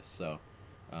like this. So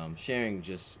sharing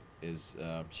is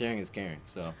caring.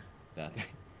 So that,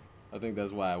 I think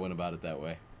that's why I went about it that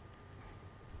way.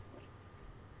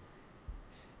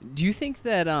 Do you think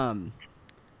that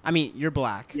I mean, you're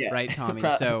black, Yeah. right, Tommy?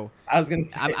 So I was gonna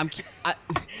say,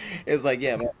 it's like,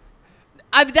 yeah,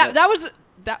 but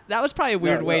that was probably a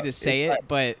weird way to say it, like,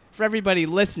 but for everybody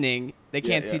listening, they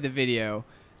can't see yeah. the video.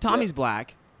 Tommy's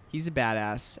black. He's a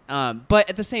badass. But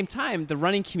at the same time, the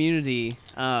running community,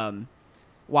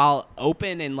 while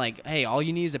open and like, hey, all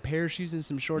you need is a pair of shoes and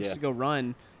some shorts to go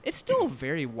run, it's still a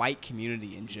very white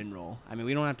community in general. I mean,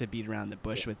 we don't have to beat around the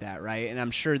bush with that, right? And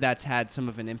I'm sure that's had some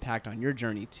of an impact on your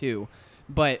journey too.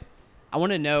 But I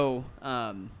want to know,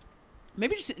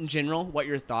 maybe just in general, what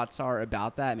your thoughts are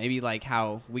about that. Maybe like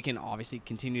how we can obviously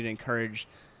continue to encourage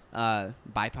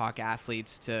BIPOC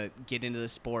athletes to get into the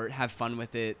sport, have fun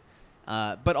with it.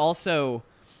 But also,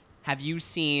 have you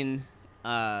seen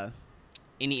any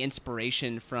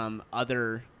inspiration from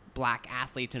other black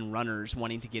athletes and runners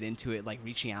wanting to get into it, like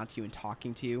reaching out to you and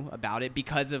talking to you about it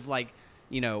because of like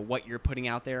what you're putting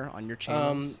out there on your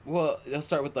channels? Well, let's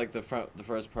start with like the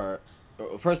first part.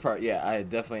 First part, yeah, I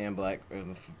definitely am black.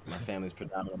 My family's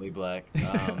predominantly black.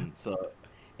 So,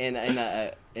 and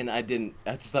I didn't.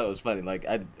 I just thought it was funny. Like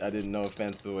I didn't no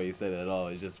offense to the way you said it at all.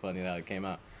 It's just funny how it came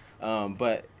out.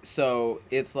 But so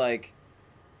it's like,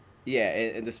 yeah,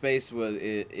 and the space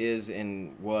is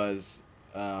and was,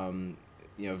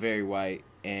 very white,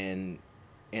 and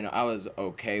I was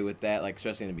okay with that. Like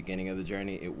especially in the beginning of the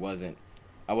journey,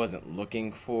 I wasn't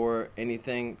looking for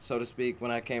anything, so to speak, when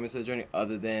I came into the journey,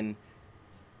 other than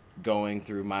going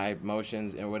through my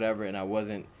motions and whatever. And I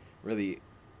wasn't really,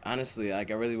 honestly, like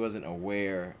I really wasn't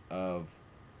aware of,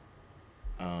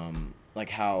 like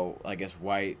how I guess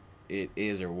white it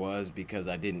is or was, because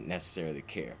I didn't necessarily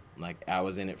care. Like I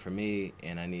was in it for me,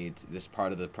 and I need this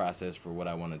part of the process for what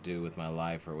I want to do with my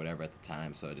life or whatever at the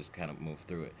time. So I just kind of moved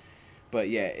through it. But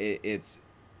yeah, it's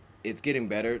getting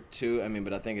better too. I mean,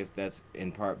 but I think that's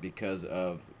in part because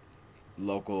of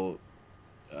local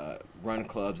run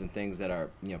clubs and things that are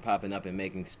popping up and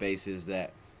making spaces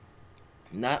that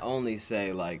not only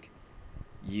say like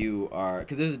you are,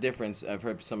 because there's a difference. I've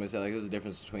heard somebody say like there's a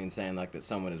difference between saying like that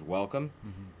someone is welcome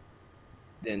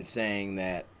than saying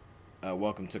that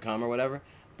welcome to come or whatever,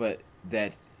 but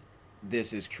that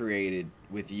this is created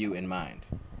with you in mind.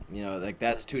 Like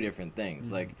that's two different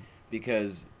things. Like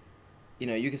because you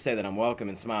can say that I'm welcome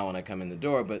and smile when I come in the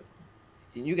door, but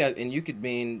you could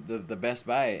mean the best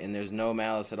by it, and there's no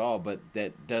malice at all, but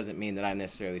that doesn't mean that I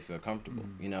necessarily feel comfortable.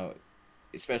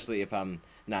 Especially if I'm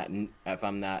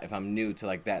new to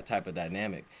like that type of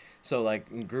dynamic. So like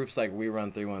in groups like We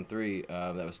Run 313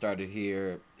 that was started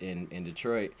here in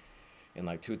Detroit in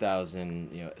like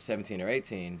 2017 or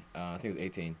 18, I think it was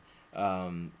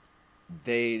 18.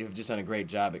 They have just done a great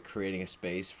job at creating a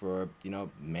space for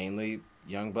mainly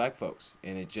young black folks,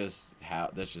 and that's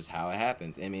just how it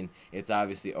happens. I mean, it's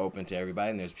obviously open to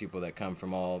everybody, and there's people that come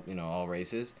from all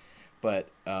races, but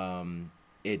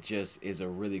it just is a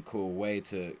really cool way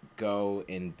to go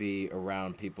and be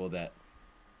around people that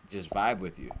just vibe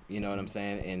with you. You know what I'm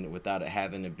saying? And without it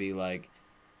having to be like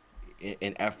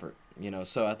an effort.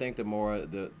 So I think the more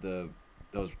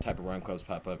those type of run clubs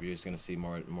pop up, you're just gonna see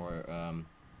more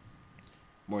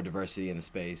diversity in the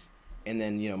space, and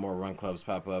then more run clubs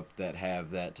pop up that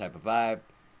have that type of vibe.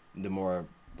 The more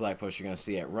black folks you're going to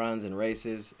see at runs and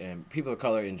races, and people of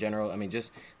color in general. I mean,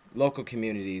 just local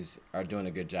communities are doing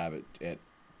a good job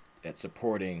at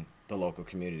supporting the local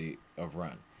community of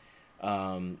run.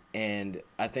 And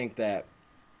I think that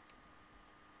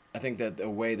the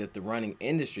way that the running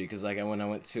industry, because like when I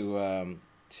went to what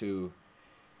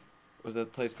was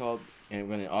that place called? And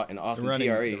when in Austin,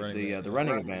 TRE, the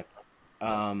running event.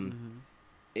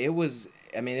 It was.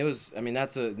 I mean,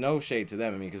 that's a no shade to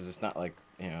them. I mean, because it's not like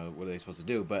what are they supposed to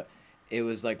do? But it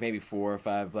was like maybe 4 or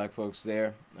 5 black folks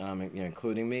there,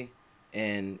 including me,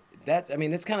 and that's. I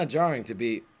mean, it's kind of jarring to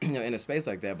be in a space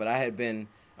like that. But I'm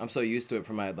so used to it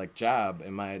from my like job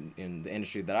in the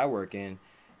industry that I work in.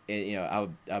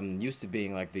 And, I'm used to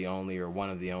being like the only or one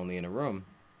of the only in a room,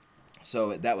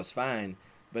 so that was fine.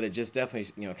 But it just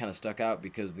definitely kind of stuck out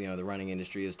because the running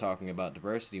industry is talking about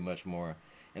diversity much more.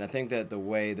 And I think that the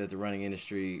way that the running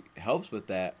industry helps with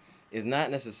that is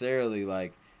not necessarily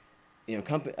like,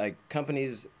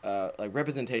 companies, like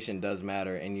representation does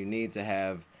matter, and you need to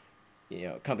have,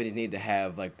 companies need to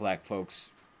have like black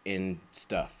folks in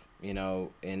stuff,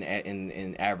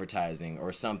 in advertising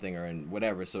or something or in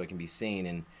whatever, so it can be seen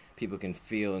and people can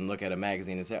feel and look at a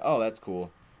magazine and say, oh, that's cool.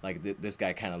 Like this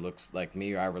guy kind of looks like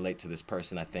me, or I relate to this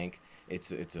person. I think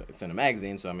it's in a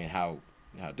magazine, so I mean, how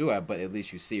do I? But at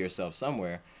least you see yourself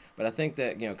somewhere. But I think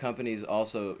that companies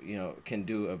also can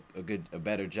do a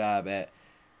better job at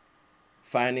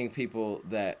finding people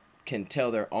that can tell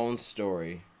their own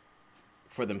story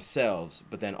for themselves,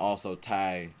 but then also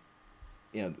tie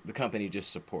the company just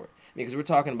support. Because we're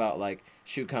talking about like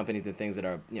shoe companies and things that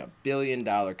are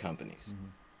billion-dollar companies.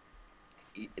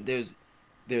 There's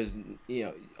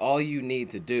all you need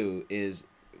to do is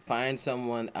find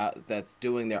someone out that's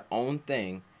doing their own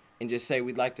thing and just say,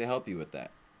 we'd like to help you with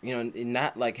that. And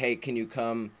not like, hey, can you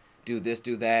come do this,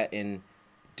 do that, and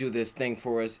do this thing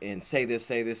for us and say this,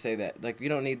 say this, say that. Like, you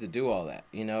don't need to do all that,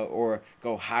 or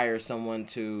go hire someone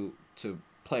to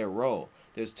play a role.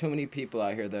 There's too many people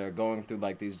out here that are going through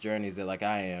like these journeys that like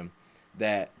I am,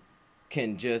 that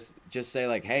can just say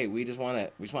like, hey, we just want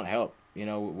to help.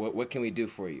 What can we do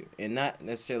for you? And not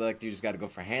necessarily like you just got to go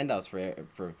for handouts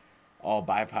for all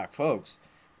BIPOC folks,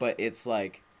 but it's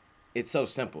like, it's so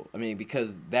simple. I mean,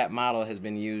 because that model has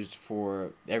been used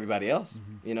for everybody else,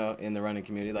 in the running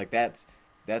community. Like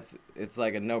it's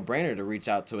like a no-brainer to reach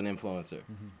out to an influencer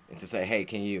and to say, hey,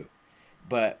 can you?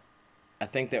 But I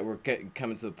think that we're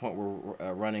coming to the point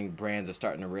where running brands are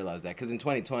starting to realize that, because in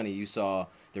 2020 you saw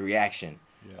the reaction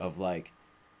Yeah. of like,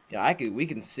 we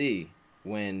can see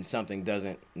when something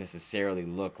doesn't necessarily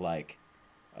look like,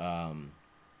 um,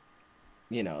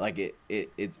 like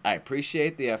it's, I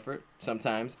appreciate the effort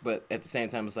sometimes, but at the same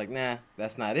time it's like, nah,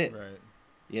 that's not it. Right.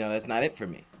 That's not it for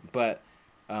me. But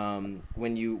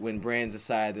when brands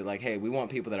decide that, like, hey, we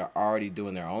want people that are already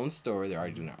doing their own story, they're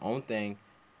already doing their own thing,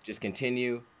 just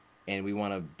continue, and we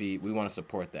want to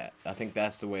support that. I think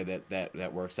that's the way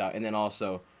that works out. And then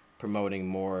also promoting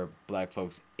more black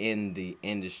folks in the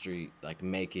industry, like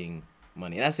making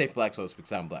money. And I say black folks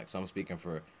because I'm black, so I'm speaking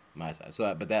for my side.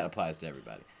 So, but that applies to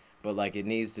everybody. But like, it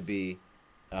needs to be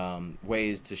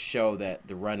ways to show that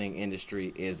the running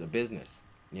industry is a business.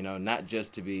 Not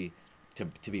just to be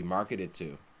marketed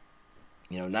to.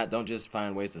 Not don't just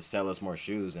find ways to sell us more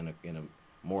shoes in a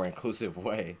more inclusive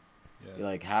way. Yeah.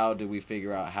 Like, how do we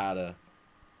figure out how to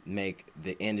make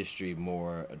the industry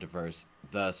more diverse?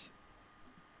 Thus,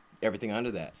 everything under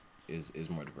that is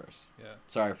more diverse. Yeah.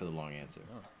 Sorry for the long answer.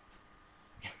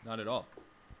 No, not at all.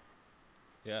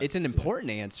 Yeah. It's an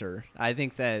important answer. I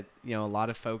think that, a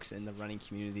lot of folks in the running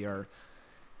community are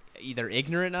either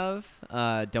ignorant of,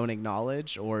 don't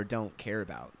acknowledge, or don't care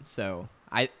about. So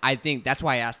I think that's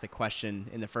why I asked the question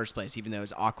in the first place, even though it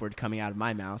was awkward coming out of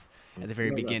my mouth at the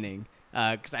very beginning.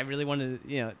 Because I really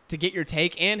wanted, to get your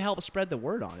take and help spread the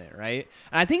word on it, right?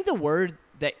 And I think the word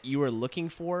that you were looking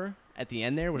for at the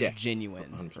end there was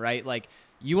genuine, 100%. right? Like,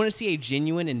 you want to see a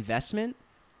genuine investment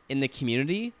in the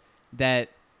community that,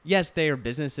 yes, they are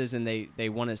businesses and they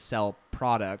want to sell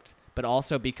product, but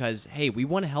also because, hey, we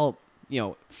want to help,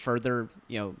 further,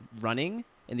 running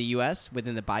in the U.S.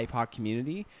 within the BIPOC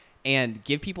community and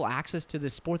give people access to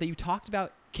this sport that you talked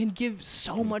about can give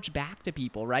so much back to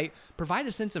people, right? Provide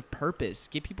a sense of purpose,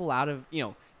 get people out of,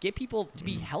 get people to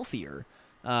be healthier.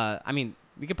 I mean,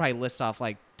 we could probably list off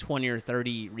like 20 or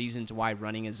 30 reasons why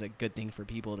running is a good thing for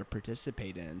people to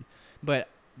participate in. But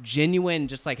genuine,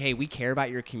 just like, hey, we care about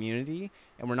your community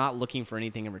and we're not looking for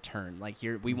anything in return. Like,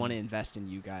 we want to invest in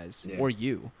you guys or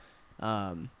you.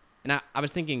 And I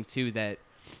was thinking too that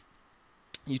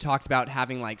you talked about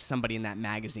having like somebody in that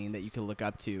magazine that you could look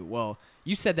up to. Well,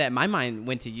 you said that, my mind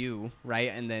went to you,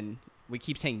 right? And then we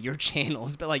keep saying your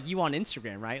channels, but like you on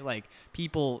Instagram, right? Like,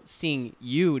 people seeing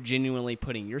you genuinely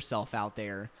putting yourself out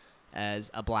there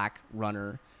as a black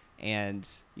runner and,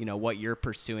 what you're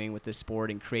pursuing with this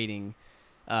sport and creating,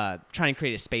 trying to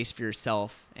create a space for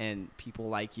yourself and people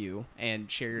like you and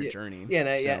share your journey. Yeah,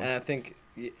 and I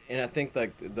think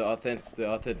like the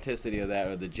authenticity of that,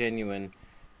 or the genuine,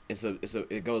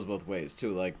 it goes both ways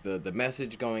too. Like the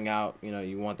message going out,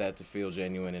 you want that to feel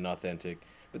genuine and authentic,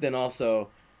 but then also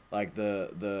like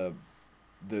the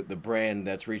brand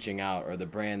that's reaching out, or the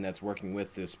brand that's working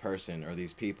with this person or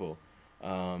these people,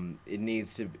 that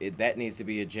needs to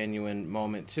be a genuine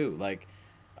moment too. Like,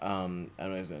 I don't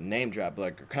know, it's a name drop,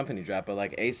 like a company drop, but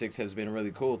like ASICS has been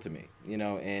really cool to me,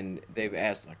 and they've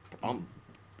asked like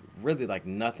really like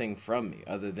nothing from me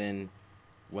other than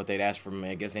what they'd ask from,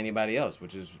 I guess, anybody else,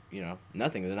 which is,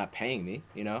 nothing. They're not paying me,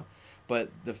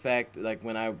 But the fact, like,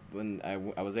 when I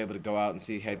was able to go out and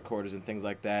see headquarters and things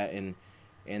like that, and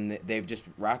they've just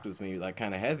rocked with me like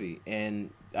kind of heavy,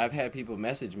 and I've had people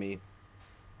message me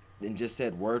and just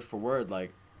said word for word,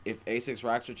 like, if ASICS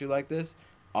rocks with you like this,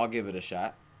 I'll give it a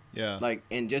shot. Yeah. Like,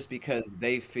 and just because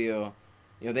they feel,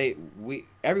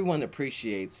 everyone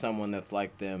appreciates someone that's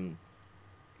like them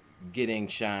getting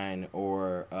shine,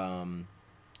 or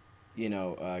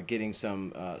getting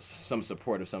some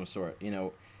support of some sort,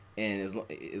 and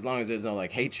as long as there's no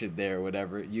like hatred there or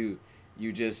whatever,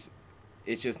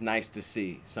 it's just nice to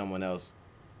see someone else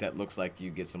that looks like you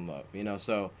get some love,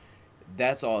 So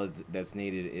that's all that's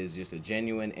needed, is just a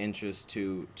genuine interest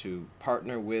to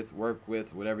partner with, work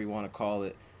with, whatever you want to call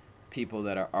it, people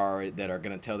that are going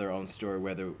to tell their own story,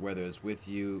 whether it's with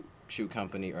you, shoe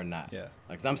company, or not. Yeah.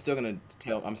 Like, 'cause I'm still gonna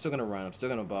run, I'm still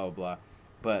gonna blah blah blah,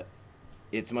 but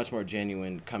it's much more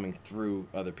genuine coming through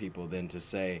other people than to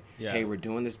say, hey, we're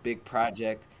doing this big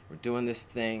project, we're doing this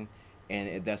thing,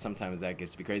 and sometimes that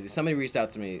gets to be crazy. Somebody reached out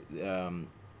to me, I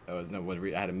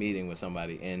had a meeting with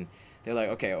somebody, and they're like,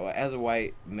 okay, well, as a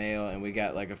white male, and we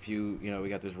got like a few, we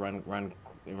got this run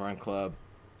club,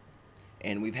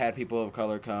 and we've had people of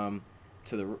color come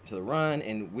to the run,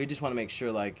 and we just want to make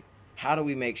sure, like, how do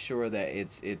we make sure that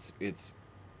it's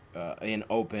an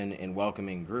open and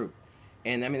welcoming group?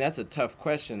 And I mean, that's a tough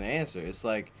question to answer. It's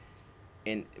like,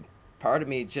 and part of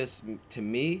me, just to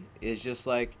me, is just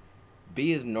like,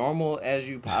 be as normal as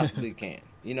you possibly can.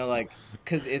 Like,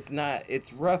 because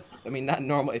it's rough. I mean, not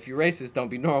normal. If you're racist, don't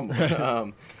be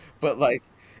normal. But like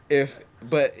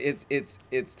but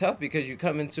it's tough because you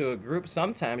come into a group,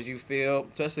 sometimes you feel,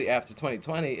 especially after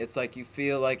 2020, it's like you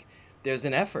feel like there's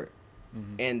an effort,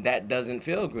 Hmm. and that doesn't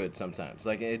feel good sometimes.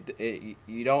 Like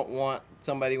you don't want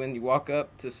somebody when you walk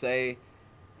up to say,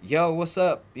 "Yo, what's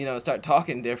up?" Start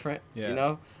talking different.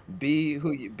 Yeah. Be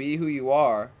who you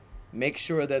are. Make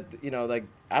sure that like,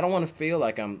 I don't want to feel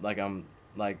like I'm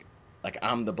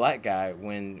the black guy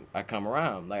when I come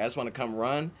around. Like, I just want to come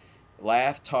run,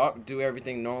 laugh, talk, do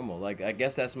everything normal. Like, I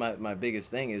guess that's my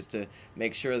biggest thing, is to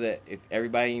make sure that if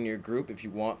everybody in your group, if you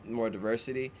want more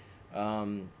diversity,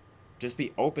 um, just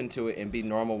be open to it and be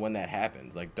normal when that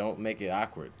happens. Like, don't make it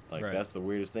awkward. Like, Right. that's the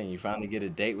weirdest thing. You finally get a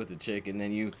date with a chick, and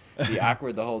then you be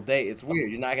awkward the whole date. It's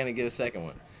weird. You're not gonna get a second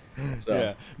one. So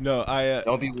Yeah. No,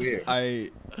 don't be weird.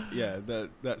 yeah,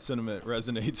 that sentiment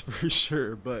resonates for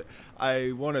sure. But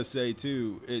I want to say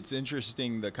too, it's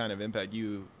interesting the kind of impact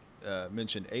you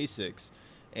mentioned ASICs,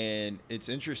 and it's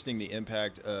interesting the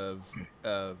impact of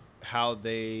how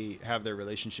they have their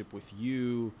relationship with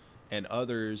you and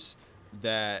others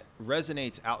that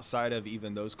resonates outside of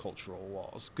even those cultural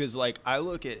walls. Because like I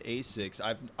look at ASICs,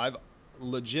 I've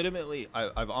legitimately,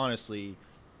 I've honestly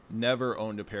never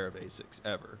owned a pair of ASICs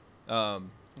ever.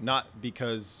 Not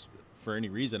because for any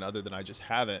reason other than I just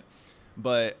haven't.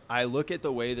 But I look at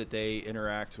the way that they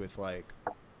interact with like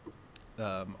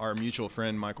our mutual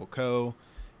friend Michael Coe,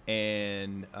 Oh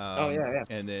yeah, yeah.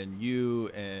 and then you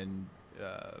and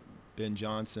Ben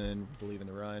Johnson, Believe in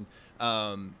the Run.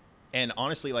 And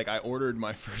honestly, like I ordered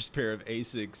my first pair of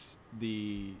ASICs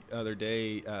the other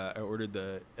day. I ordered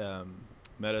the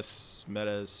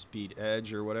Meta Speed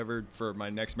Edge or whatever for my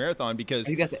next marathon Oh, because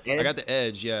you got the I got edge. the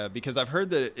Edge, yeah, because All right.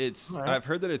 I've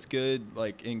heard that it's good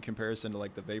like in comparison to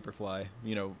like the Vaporfly,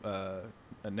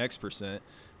 a Next Percent.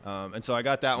 And so I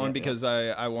got that Yeah, one yeah. because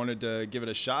I wanted to give it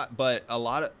a shot, but a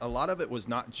lot of it was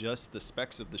not just the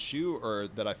specs of the shoe or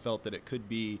that I felt that it could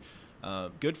be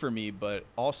good for me, but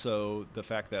also the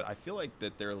fact that I feel like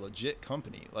that they're a legit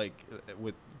company, like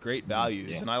with great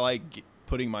values, Yeah. and I like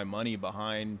putting my money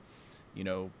behind, you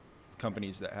know,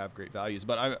 companies that have great values.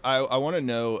 But I want to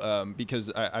know because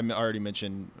I already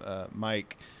mentioned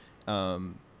Mike,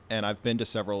 and I've been to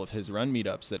several of his run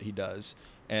meetups that he does,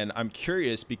 and I'm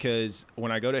curious because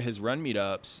when I go to his run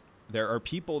meetups, there are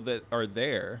people that are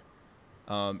there,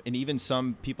 and even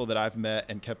some people that I've met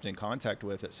and kept in contact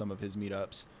with at some of his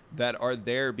meetups that are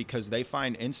there because they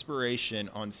find inspiration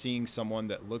on seeing someone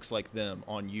that looks like them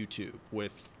on YouTube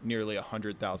with nearly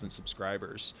 100,000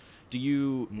 subscribers.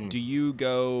 Mm. Do you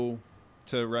go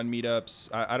to run meetups?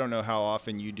 I don't know how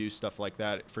often you do stuff like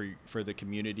that for the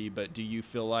community, but do you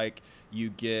feel like you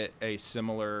get a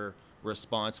similar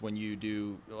response when you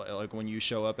do, like when you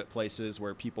show up at places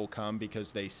where people come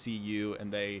because they see you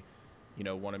and they,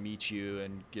 want to meet you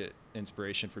and get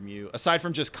inspiration from you, aside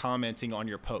from just commenting on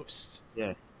your posts?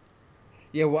 Yeah.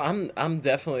 Yeah, well, I'm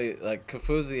definitely, like,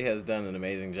 Kafuzi has done an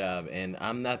amazing job, and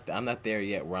I'm not there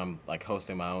yet where I'm like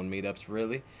hosting my own meetups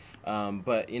really,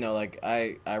 but like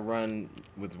I run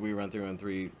with We Run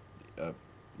 313, uh,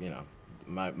 you know,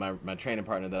 my training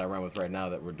partner that I run with right now,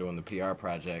 that we're doing the PR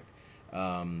project,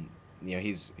 um,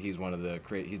 he's one of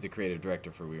he's the creative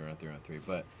director for We Run 313,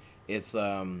 but it's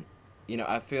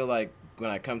I feel like when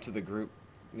I come to the group,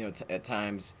 at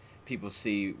times people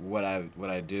see what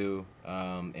I do,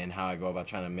 and how I go about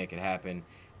trying to make it happen,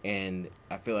 and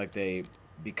I feel like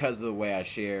because of the way I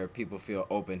share, people feel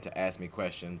open to ask me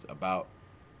questions about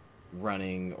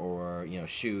running, or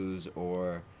shoes,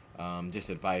 or just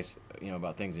advice,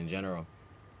 about things in general.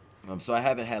 So I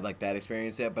haven't had like that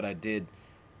experience yet, but I did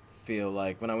feel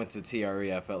like when I went to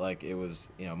TRE, I felt like it was,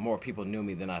 more people knew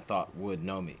me than I thought would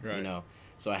know me. Right.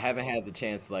 So I haven't had the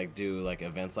chance to like do like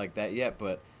events like that yet,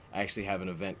 but I actually have an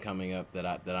event coming up that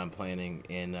I'm planning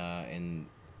in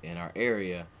our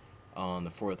area on the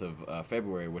 4th of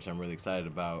February, which I'm really excited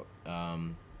about.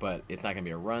 But it's not gonna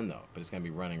be a run though, but it's gonna be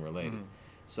running related. Mhm.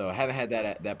 So I haven't had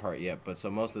that part yet, but so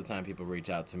most of the time people reach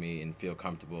out to me and feel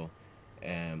comfortable,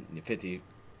 and 50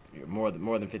 more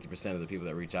than 50% of the people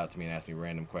that reach out to me and ask me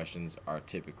random questions are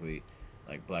typically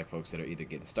like black folks that are either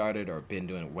getting started or been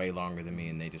doing it way longer than me,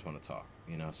 and they just want to talk.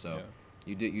 So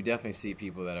Yeah. you definitely see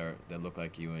people that look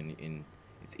like you, and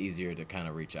it's easier to kind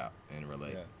of reach out and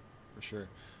relate. Yeah, for sure.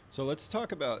 So let's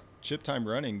talk about Chip Time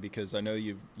Running because I know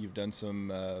you've done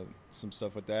some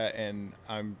stuff with that, and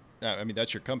I mean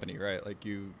that's your company, right? Like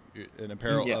an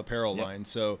Yeah. apparel Yep. line.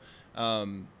 So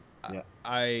um,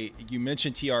 Yeah. you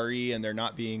mentioned TRE and there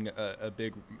not being a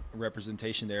big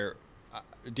representation there.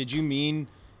 Did you mean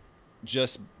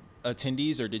just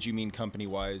attendees, or did you mean company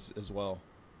wise as well,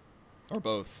 or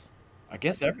both I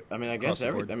guess across every. the I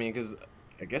board? mean, because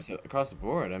I guess across the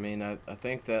board. I mean, I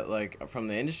think that like from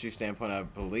the industry standpoint, I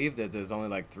believe that there's only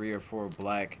like 3 or 4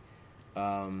 black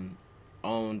um,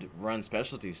 owned run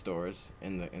specialty stores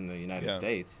in the United Yeah.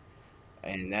 States,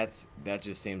 and that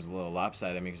just seems a little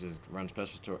lopsided. I mean, 'cause there's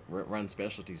run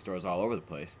specialty stores all over the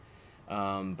place.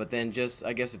 But then just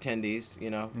I guess attendees,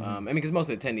 Hmm. I mean, because most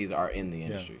of the attendees are in the Yeah.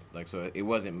 industry, like so it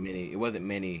wasn't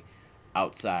many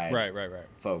outside Right. Right. Right.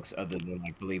 folks other than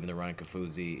like Believe in the Run,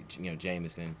 Kafuzi,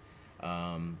 Jameson.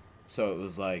 So it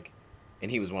was like,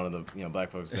 and he was one of the black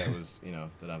folks that was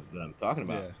that I'm talking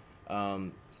about. Yeah.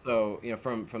 So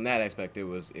from that aspect, it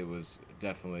was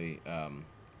definitely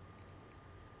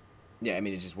yeah. I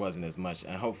mean, it just wasn't as much,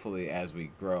 and hopefully as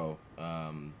we grow,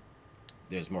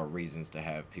 there's more reasons to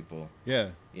have people Yeah.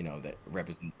 that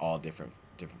represent all different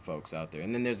folks out there.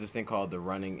 And then there's this thing called the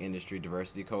Running Industry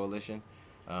Diversity Coalition,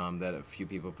 that a few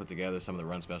people put together. Some of the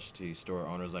run specialty store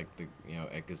owners, like the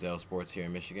at Gazelle Sports here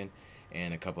in Michigan,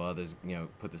 and a couple others,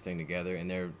 put this thing together, and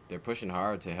they're pushing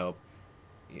hard to help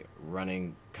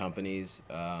running companies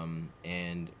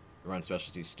and run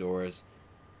specialty stores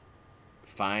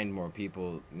find more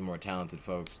people, more talented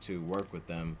folks to work with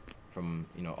them from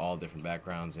all different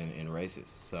backgrounds and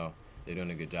races. So they're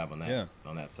doing a good job Yeah.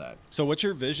 on that side. So what's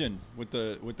your vision with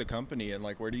the company, and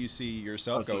like where do you see Oh,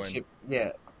 yourself so going? Chip,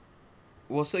 yeah.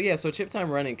 Well, so Chip Time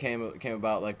Running came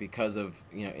about like because of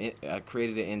I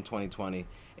created it in 2020,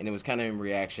 and it was kind of in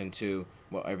reaction to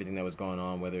everything that was going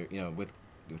on, whether with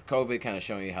COVID, kind of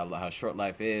showing you how short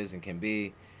life is and can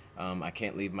be. I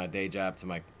can't leave my day job to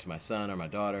my son or my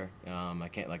daughter. I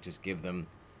can't like just give them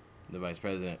the vice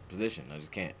president position. I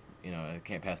just can't. I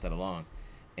can't pass that along.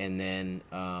 And then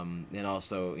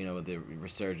also with the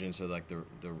resurgence or like the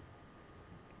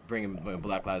bringing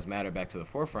Black Lives Matter back to the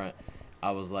forefront, I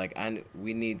was like,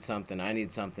 we need something. I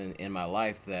need something in my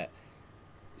life that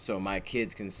so my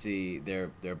kids can see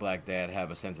their black dad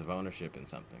have a sense of ownership in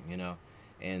something,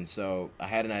 And so I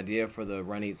had an idea for the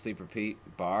Run Eat Sleep Repeat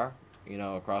bar,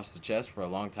 across the chest for a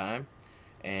long time,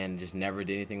 and just never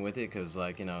did anything with it because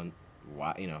like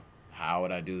why how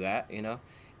would I do that,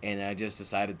 And I just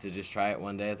decided to just try it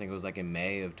one day. I think it was like in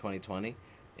May of 2020,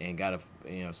 and got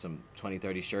some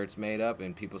 20-30 shirts made up,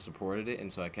 and people supported it,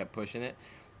 and so I kept pushing it.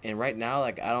 And right now,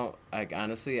 like I don't like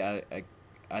honestly, I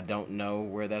don't know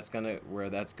where that's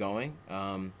going.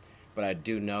 But I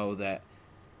do know that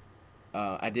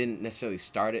I didn't necessarily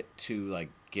start it to like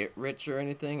get rich or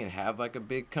anything and have like a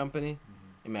big company.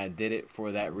 I mean, I did it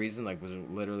for that reason. Like, was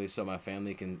literally so my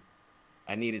family can.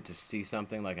 I needed to see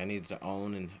something. Like, I needed to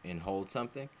own and hold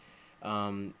something.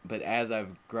 But as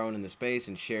I've grown in the space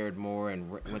and shared more and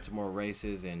went to more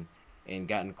races and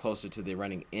gotten closer to the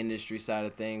running industry side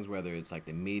of things, whether it's like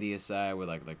the media side, with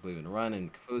like Believe in the Run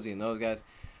and Kafuzi and those guys,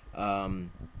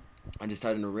 um, I'm just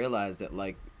starting to realize that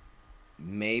like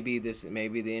maybe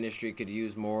the industry could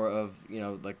use more of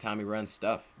like Tommy Run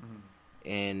stuff,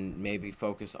 and maybe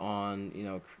focus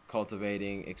on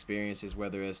cultivating experiences,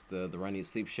 whether it's the Run Eat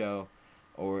Sleep show,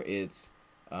 or it's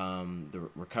the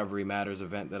Recovery Matters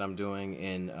event that I'm doing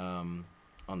in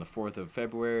on the 4th of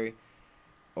February,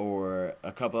 or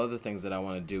a couple other things that I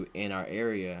want to do in our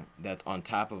area that's on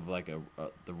top of like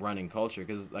the running culture,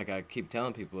 because like I keep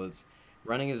telling people, it's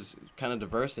running is kind of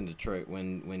diverse in Detroit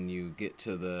when you get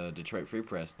to the Detroit Free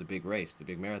Press, the big race, the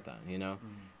big marathon,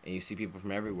 and you see people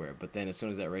from everywhere. But then as soon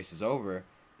as that race is over,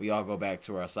 we all go back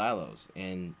to our silos,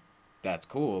 and that's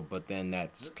cool. But then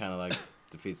that's kind of like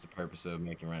defeats the purpose of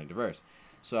making running diverse.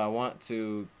 So I want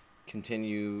to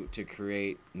continue to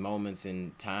create moments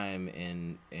in time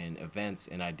and events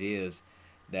and ideas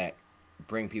that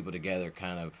bring people together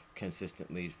kind of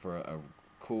consistently for a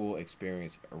cool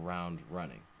experience around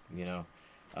running, you know?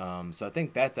 So I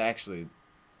think that's actually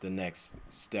the next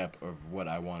step of what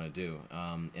I want to do.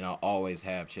 And I'll always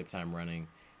have Chip Time Running,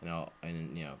 I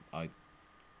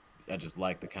just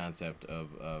like the concept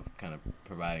of kind of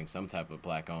providing some type of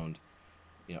black owned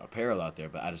apparel out there,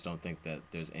 but I just don't think that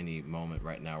there's any moment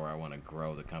right now where I want to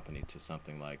grow the company to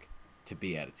something like to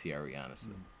be at a TRE,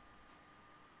 honestly.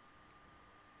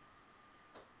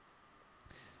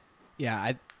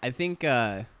 Yeah, I think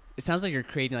it sounds like you're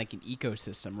creating like an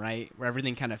ecosystem, right? Where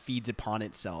everything kind of feeds upon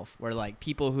itself. Where like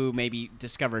people who maybe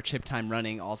discover Chip Time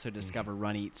Running also discover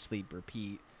Run, Eat, Sleep,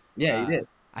 Repeat. Yeah, you did.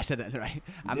 I said that right. You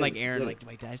I'm did. like You Aaron. did Like, it.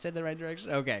 wait, did I say the right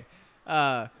direction? Okay.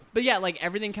 But yeah, like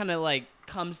everything kind of like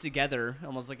comes together,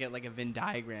 almost like a Venn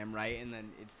diagram, right? And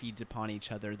then it feeds upon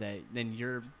each other. That then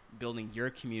you're building your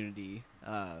community.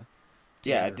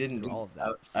 Yeah, I together didn't through do. all of I, that.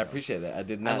 I So appreciate that. I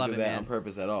did I not love do it, that on man.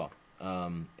 purpose at all.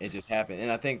 It just happened,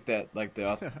 and I think that like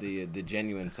the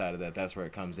genuine side of that, that's where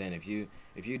it comes in. If you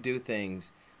do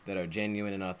things that are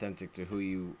genuine and authentic to who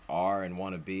you are and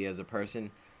want to be as a person,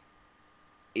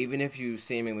 even if you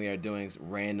seemingly are doing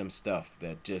random stuff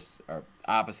that just are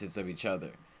opposites of each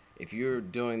other, if you're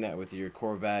doing that with your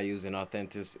core values and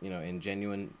authentic, and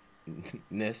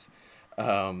genuineness,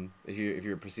 if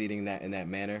you're proceeding that in that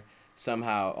manner,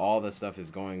 somehow all the stuff is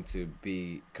going to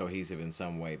be cohesive in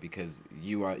some way because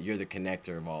you're the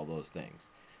connector of all those things.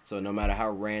 So no matter how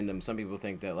random, some people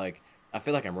think that like I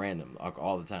feel like I'm random like,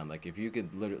 all the time. Like if you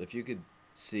could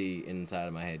see inside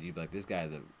of my head, you'd be like, this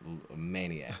guy's a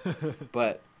maniac.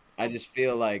 But I just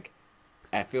feel like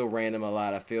I feel random a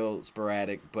lot. I feel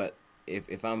sporadic, but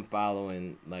if I'm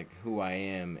following like who I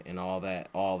am and all that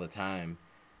all the time,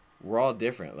 we're all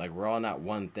different. Like we're all not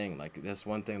one thing. Like that's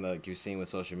one thing that like you've seen with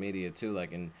social media too.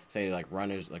 Like in say like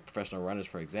runners, like professional runners,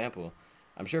 for example.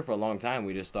 I'm sure for a long time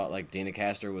we just thought like Dina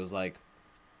Castor was like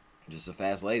just a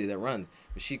fast lady that runs,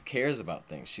 but she cares about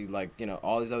things. She like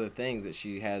all these other things that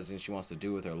she has and she wants to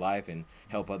do with her life and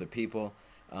help other people.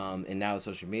 And now with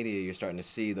social media, you're starting to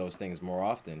see those things more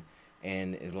often.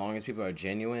 And as long as people are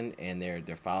genuine and they're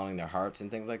following their hearts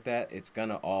and things like that, it's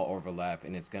gonna all overlap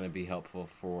and it's gonna be helpful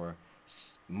for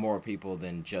more people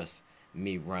than just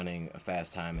me running a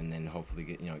fast time and then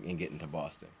hopefully and getting to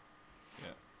Boston.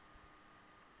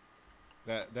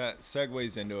 Yeah. That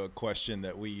segues into a question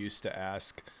that we used to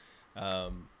ask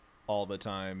all the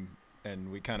time,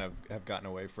 and we kind of have gotten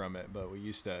away from it, but we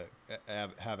used to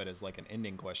have it as like an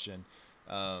ending question.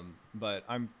 But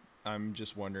I'm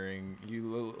just wondering,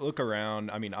 you look around.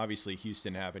 I mean, obviously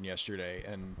Houston happened yesterday,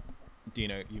 and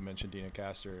you mentioned Dina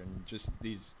Castor, and just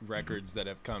these records that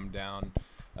have come down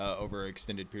over an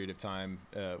extended period of time.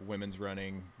 Women's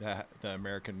running, the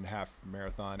American half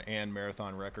marathon and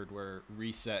marathon record were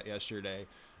reset yesterday.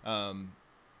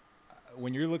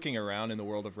 When you're looking around in the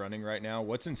world of running right now,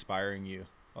 what's inspiring you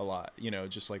a lot?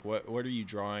 Just like what are you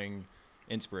drawing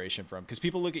inspiration from? Because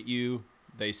people look at you,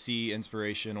 they see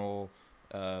inspirational,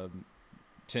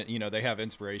 they have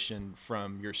inspiration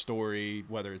from your story,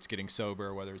 whether it's getting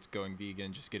sober, whether it's going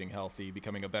vegan, just getting healthy,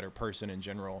 becoming a better person in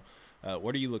general.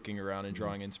 What are you looking around and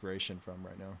drawing inspiration from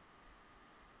right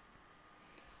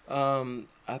now?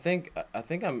 I think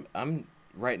I'm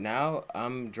right now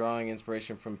I'm drawing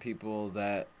inspiration from people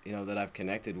that that I've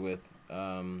connected with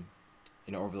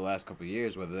over the last couple of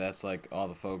years, whether that's like all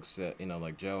the folks that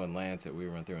like Joe and Lance that we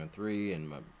run through and three and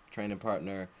my training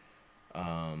partner,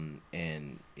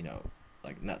 and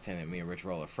like not saying that me and Rich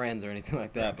Roll are friends or anything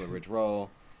like that, but Rich Roll,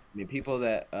 I mean people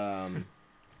that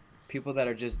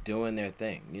are just doing their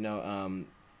thing,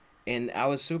 and I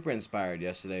was super inspired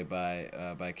yesterday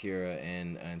by Kira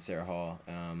and Sarah Hall,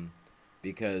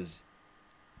 because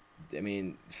I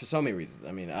mean for so many reasons.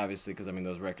 I mean obviously because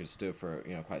those records stood for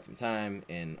quite some time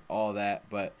and all that,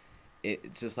 but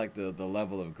it's just like the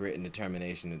level of grit and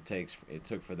determination it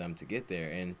took for them to get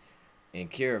there, and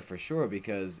Kira for sure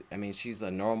because she's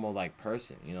a normal like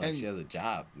person, like she has a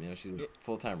job, she's a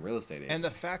full-time real estate agent. And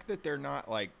the fact that they're not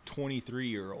like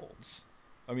 23-year-olds.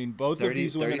 I mean, both 30, of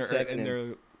these women are in and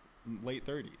their late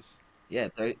 30s. yeah,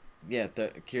 30, yeah,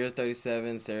 Kira's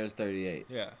 37, Sarah's 38.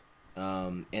 Yeah.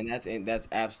 And that's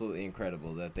absolutely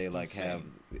incredible that they like Insane. have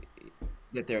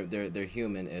that they're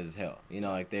human as hell.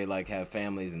 Like they like have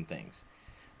families and things.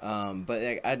 But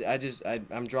like,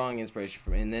 I'm drawing inspiration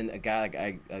from, and then a guy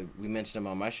like we mentioned him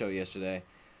on my show yesterday.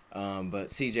 But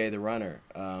CJ the runner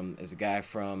is a guy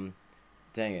from,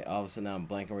 dang it, all of a sudden now I'm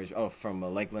blanking where from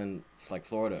Lakeland, like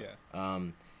Florida. Yeah.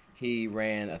 He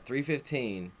ran a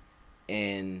 3:15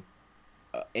 in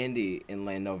Indy in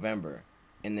like November,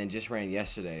 and then just ran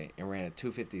yesterday and ran a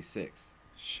 2:56.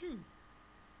 Shoot.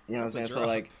 You know what I'm saying? That's a So drop.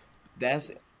 like,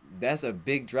 that's a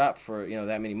big drop for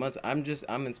that many months. I'm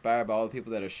inspired by all the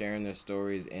people that are sharing their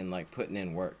stories and like putting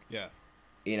in work. Yeah.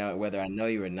 Whether I know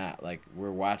you or not, like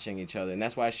we're watching each other, and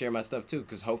that's why I share my stuff too.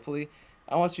 Because hopefully,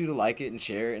 I want you to like it and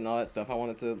share it and all that stuff. I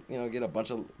want it to get a bunch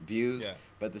of views, Yeah.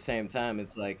 but at the same time,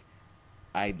 it's like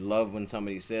I love when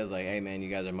somebody says like, "Hey man, you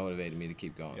guys are motivating me to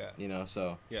keep going." Yeah.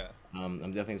 So Yeah. I'm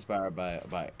definitely inspired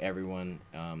by everyone,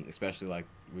 especially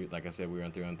like I said, we were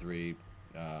on 3-on-3.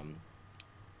 Um,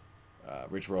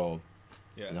 Rich Roll,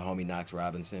 Yeah. and the homie Knox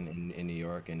Robinson in New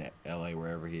York and LA,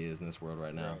 wherever he is in this world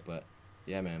right now. Right. But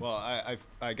yeah, man. Well,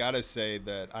 I gotta say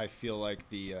that I feel like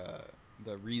the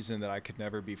reason that I could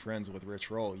never be friends with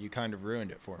Rich Roll, you kind of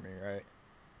ruined it for me, right?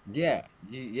 Yeah,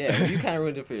 you kind of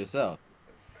ruined it for yourself.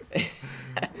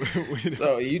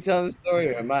 So are you telling the story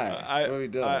or am I? What are we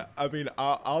doing? I mean,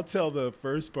 I'll tell the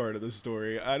first part of the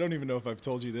story. I don't even know if I've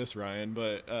told you this, Ryan,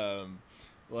 but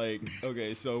like,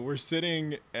 okay, so we're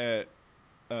sitting at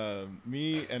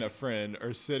me and a friend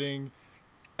are sitting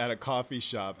at a coffee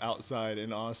shop outside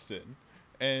in Austin,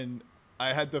 and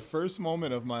I had the first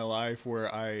moment of my life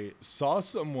where I saw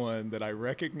someone that I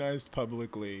recognized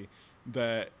publicly,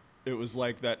 that it was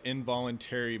like that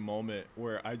involuntary moment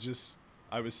where I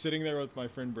was sitting there with my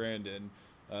friend Brandon,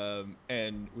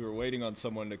 and we were waiting on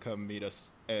someone to come meet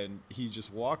us, and he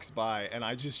just walks by, and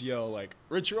I just yell like,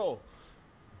 "Rich Roll,"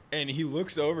 and he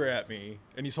looks over at me,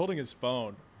 and he's holding his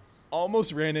phone,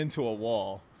 almost ran into a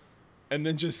wall, and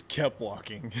then just kept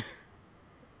walking.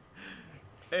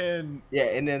 And Yeah,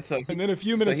 and then a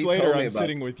few so minutes he told later, me I'm about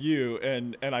sitting with you,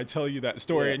 and I tell you that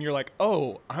story, yeah. and you're like,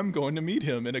 "Oh, I'm going to meet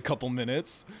him in a couple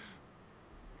minutes."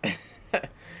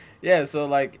 Yeah, so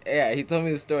like, yeah, he told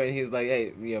me the story, and he's like,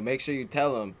 "Hey, make sure you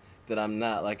tell him that I'm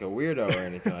not like a weirdo or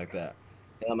anything like that."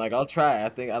 And I'm like, "I'll try. I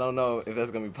don't know if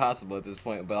that's gonna be possible at this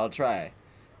point, but I'll try."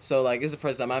 So like, it's the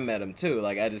first time I met him too.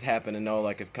 Like, I just happen to know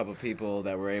like a couple people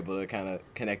that were able to kind of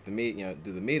connect the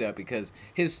do the meetup, because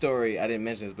his story, I didn't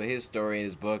mention this, but his story,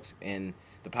 his books, and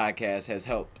the podcast has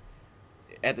helped.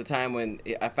 At the time when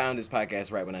I found his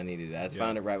podcast right when I needed it. I Yeah,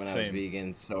 found it right when I was same.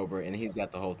 vegan, sober, and he's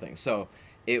got the whole thing. So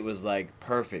it was like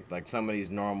perfect. Like, somebody's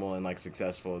normal and like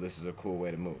successful. This is a cool way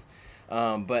to move.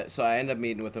 But so I ended up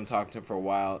meeting with him, talking to him for a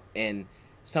while, and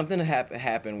something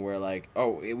happened where like,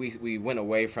 we went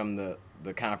away from the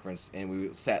conference, and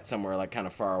we sat somewhere like kind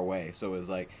of far away. So it was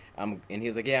like, and he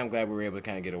was like, "Yeah, I'm glad we were able to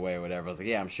kind of get away or whatever." I was like,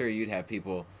 "Yeah, I'm sure you'd have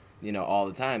people, all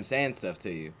the time saying stuff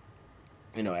to you,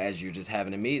 as you're just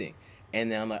having a meeting." And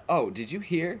then I'm like, "Oh, did you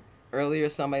hear earlier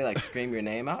somebody like scream your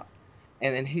name out?"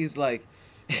 And then he's like,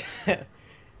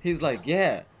 he's like,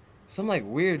 "Yeah, some like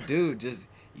weird dude just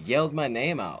yelled my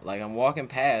name out. Like, I'm walking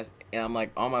past, and I'm like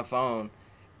on my phone,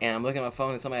 and I'm looking at my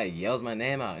phone, and somebody yells my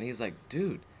name out." And he's like,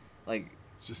 "Dude, like,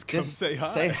 Just come just say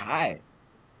say hi. hi.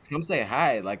 Just come say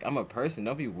hi. Like, I'm a person.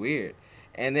 Don't be weird."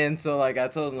 And then so like I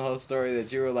told him the whole story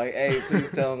that you were like, "Hey,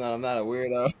 please tell him that I'm not a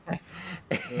weirdo."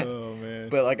 Oh man,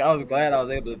 But like, I was glad I was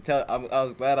able to tell. I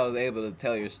was glad I was able to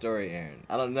tell your story, Aaron.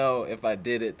 I don't know if I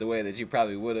did it the way that you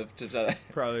probably would have to try to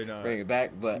probably not. bring it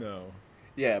back, but No.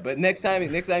 yeah. But next time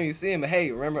you see him,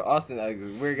 hey, remember Austin? Like,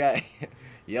 weird guy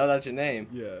yelled out your name.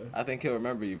 Yeah. I think he'll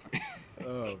remember you.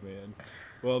 Oh man.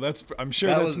 Well, I'm sure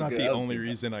That that's was not good. the That was only good.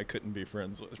 reason I couldn't be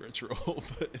friends with Rich Roll,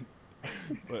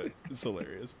 but it's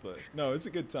hilarious. But no, it's a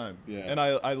good time. Yeah. And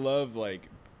I love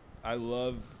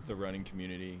the running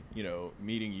community.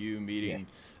 Meeting you,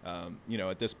 Yeah.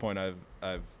 at this point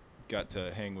I've got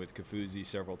to hang with Kafuzi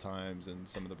several times and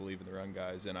some of the Believe in the Run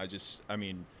guys, and I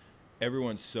mean,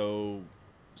 everyone's so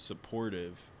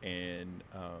supportive, and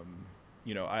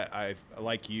I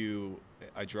like you.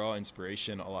 I draw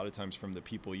inspiration a lot of times from the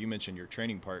people you mentioned. Your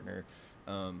training partner,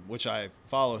 which I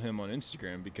follow him on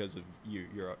Instagram because of you.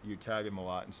 You tag him a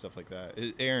lot and stuff like that.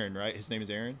 Aaron, right? His name is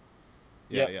Aaron.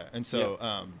 Yeah, Yep. yeah. And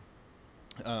so,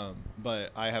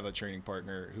 but I have a training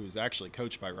partner who's actually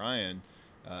coached by Ryan,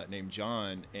 named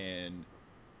John, and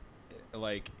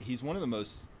like he's one of the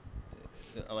most.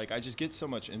 Like, I just get so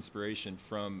much inspiration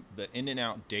from the in and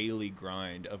out daily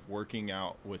grind of working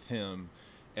out with him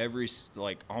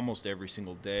almost every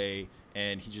single day.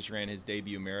 And he just ran his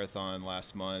debut marathon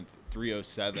last month,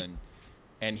 3:07,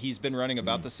 and he's been running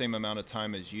about the same amount of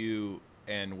time as you,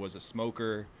 and was a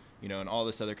smoker, and all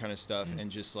this other kind of stuff. And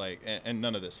just like, and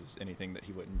none of this is anything that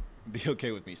he wouldn't be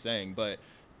okay with me saying, but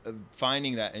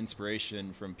finding that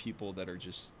inspiration from people that are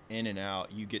just in and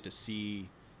out, you get to see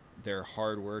their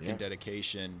hard work and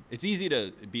dedication. It's easy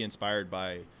to be inspired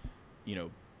by,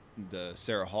 the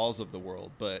Sarah Halls of the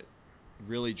world, but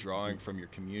really drawing from your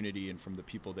community and from the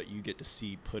people that you get to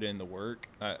see put in the work.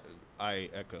 I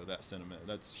echo that sentiment.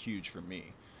 That's huge for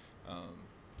me.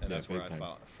 And that's where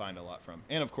I find a lot from.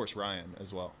 And of course, Ryan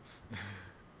as well.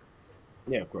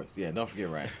 Yeah, of course. Yeah, don't forget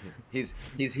Ryan. He's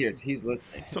here. He's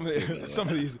listening. Some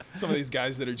of these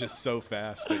guys that are just so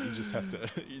fast that you just have to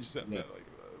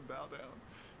like bow down.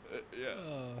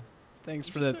 Yeah. Thanks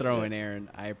for the throw in, Aaron.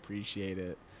 I appreciate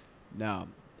it. No,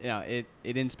 it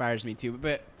inspires me too.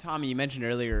 But Tommy, you mentioned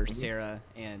earlier Sarah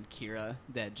and Kira,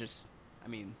 that just, I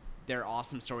mean, they're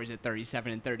awesome stories at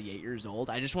 37 and 38 years old.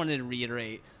 I just wanted to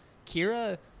reiterate,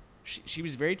 Kira, she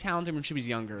was very talented when she was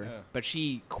younger, but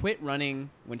she quit running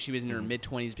when she was in her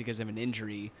mid-20s because of an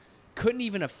injury. Couldn't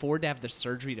even afford to have the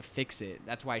surgery to fix it.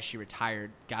 That's why she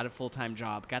retired, got a full-time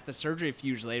job, got the surgery a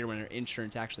few years later when her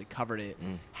insurance actually covered it,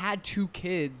 had 2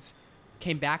 kids,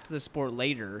 came back to the sport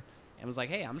later, and was like,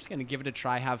 hey, I'm just going to give it a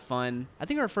try, have fun. I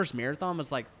think her first marathon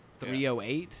was like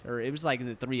 3:08, or it was like in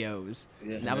the 3:00s.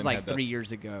 Yeah. And that was like 3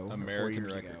 years ago, American 4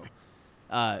 years record.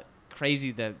 ago.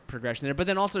 Crazy the progression there. But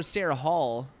then also Sarah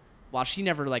Hall, while she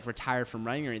never like retired from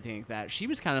running or anything like that, she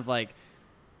was kind of like,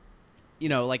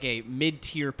 like a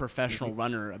mid-tier professional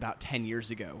runner about 10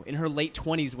 years ago in her late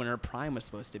 20s when her prime was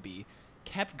supposed to be.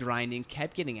 kept grinding,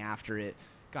 kept getting after it.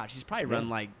 God, she's probably run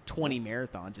like 20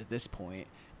 marathons at this point,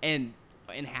 and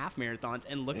in half marathons,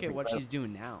 and look at what she's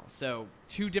doing now. So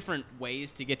 2 different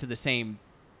ways to get to the same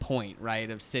point, right?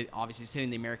 Of obviously setting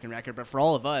the American record, but for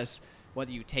all of us,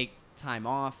 whether you take time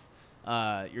off,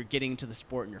 you're getting to the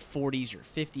sport in your 40s, your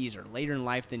 50s, or later in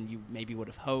life than you maybe would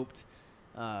have hoped.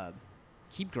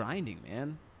 Keep grinding,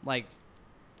 man. Like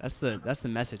that's the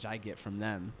message I get from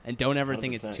them. And don't ever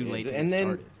think it's too late to get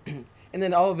started. And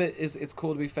then all of it is, it's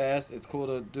cool to be fast. It's cool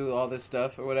to do all this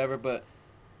stuff or whatever. But,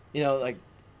 you know, like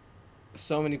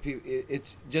so many people,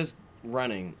 it's just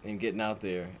running and getting out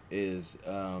there is,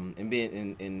 and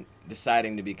being and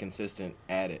deciding to be consistent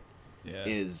at it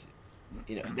is,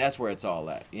 you know, that's where it's all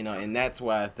at, you know. And that's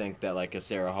why I think that like a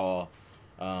Sarah Hall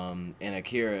and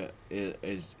Akira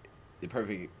is the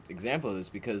perfect example of this,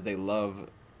 because they love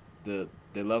to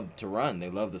run. They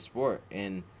love the sport.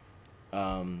 And,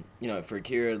 you know, for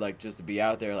Akira, like, just to be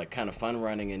out there, like, kind of fun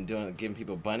running and giving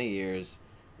people bunny ears,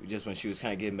 just when she was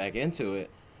kind of getting back into it,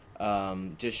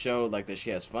 just showed like that she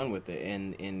has fun with it.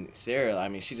 And Sarah, I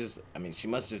mean, she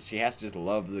has to just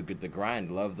love the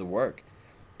grind, love the work.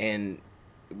 And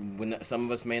when some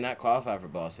of us may not qualify for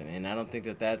Boston, and I don't think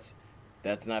that's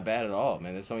not bad at all,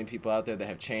 man. There's so many people out there that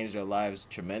have changed their lives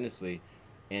tremendously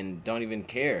and don't even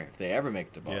care if they ever make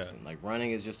it to Boston. Like,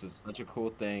 running is just such a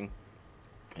cool thing.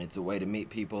 It's a way to meet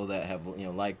people that have, you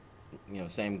know, like, you know,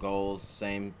 same goals,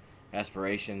 same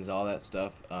aspirations, all that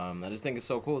stuff. I just think it's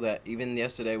so cool that even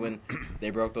yesterday when they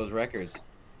broke those records,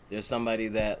 there's somebody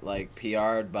that like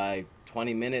PR'd by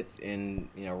 20 minutes and,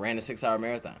 you know, ran a 6-hour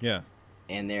marathon. Yeah.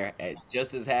 And they're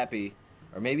just as happy,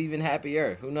 or maybe even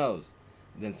happier, who knows,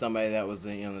 than somebody that was,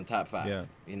 you know, in the top 5. Yeah.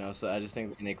 You know, so I just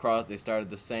think when they started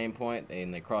the same point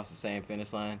and they crossed the same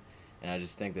finish line, and I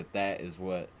just think that's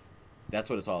what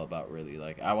it's all about, really.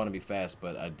 Like, I want to be fast,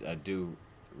 but I do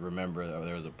remember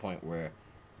there was a point where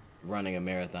running a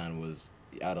marathon was,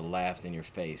 I'd have laughed in your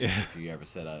face if you ever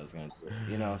said I was going to do it.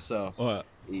 You know, so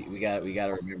we got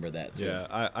to remember that too.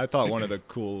 Yeah, I thought one of the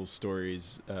cool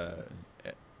stories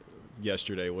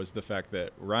yesterday was the fact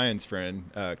that Ryan's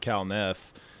friend Cal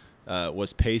Neff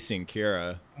was pacing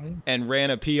Kara and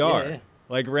ran a PR. Yeah.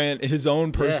 Like, ran his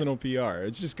own personal PR.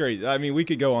 It's just great. I mean, we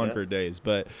could go on for days,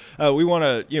 but we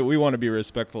want to be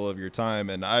respectful of your time.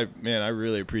 And I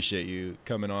really appreciate you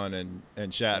coming on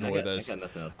and chatting with us. I got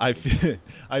nothing else.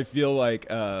 I feel like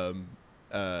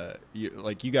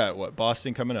you got what,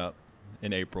 Boston coming up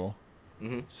in April.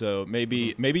 Mm-hmm. So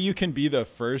maybe you can be the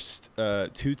first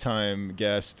 2-time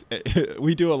guest.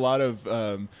 We do a lot of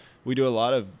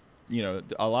you know,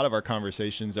 a lot of our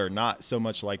conversations are not so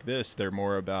much like this. They're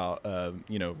more about,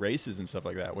 you know, races and stuff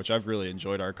like that, which I've really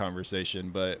enjoyed our conversation.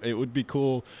 But it would be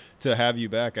cool to have you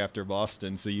back after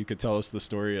Boston so you could tell us the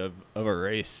story of a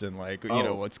race and, like, you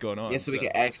know, what's going on. Yeah, so we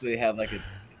could actually have, like, a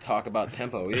talk about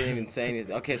tempo. We didn't even say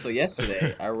anything. Okay, so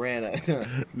yesterday I ran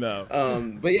No.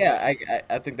 But, yeah,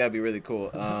 I think that'd be really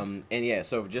cool. And, yeah,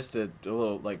 so just a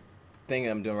little, like, thing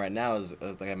I'm doing right now is,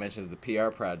 like I mentioned, is the PR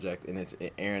project. And it's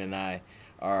Aaron and I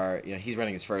are, you know, he's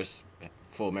running his first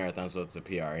full marathon, so it's a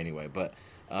PR anyway. But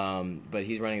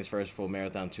he's running his first full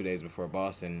marathon 2 days before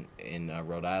Boston in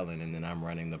Rhode Island, and then I'm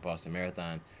running the Boston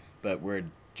Marathon. But we're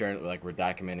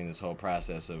documenting this whole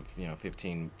process of, you know,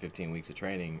 15 weeks of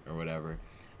training or whatever,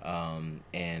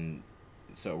 and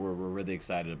so we're really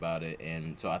excited about it.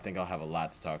 And so I think I'll have a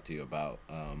lot to talk to you about,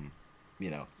 you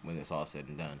know, when it's all said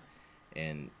and done.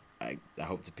 And I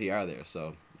hope to PR there,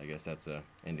 so I guess that's a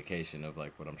indication of,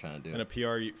 like, what I'm trying to do. And a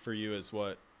PR for you is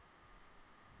what?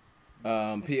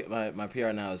 My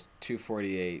PR now is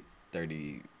 2:48:38,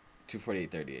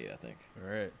 I think. All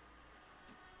right,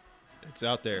 it's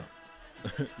out there.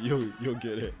 You'll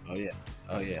get it. Oh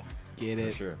yeah. Get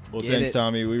it. For sure. Well, thanks,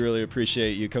 Tommy. We really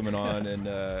appreciate you coming on, and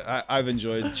I've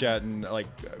enjoyed chatting. Like,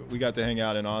 we got to hang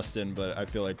out in Austin, but I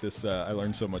feel like this I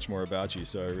learned so much more about you,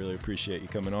 so I really appreciate you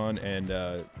coming on. And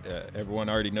everyone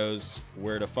already knows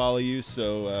where to follow you,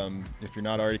 so if you're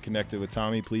not already connected with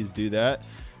Tommy, please do that.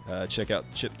 Check out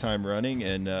Chip Time Running,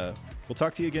 and we'll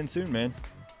talk to you again soon, man.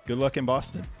 Good luck in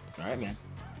Boston. All right, man.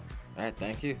 All right,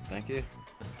 thank you.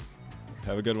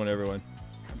 Have a good one, everyone.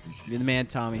 You're the man,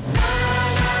 Tommy.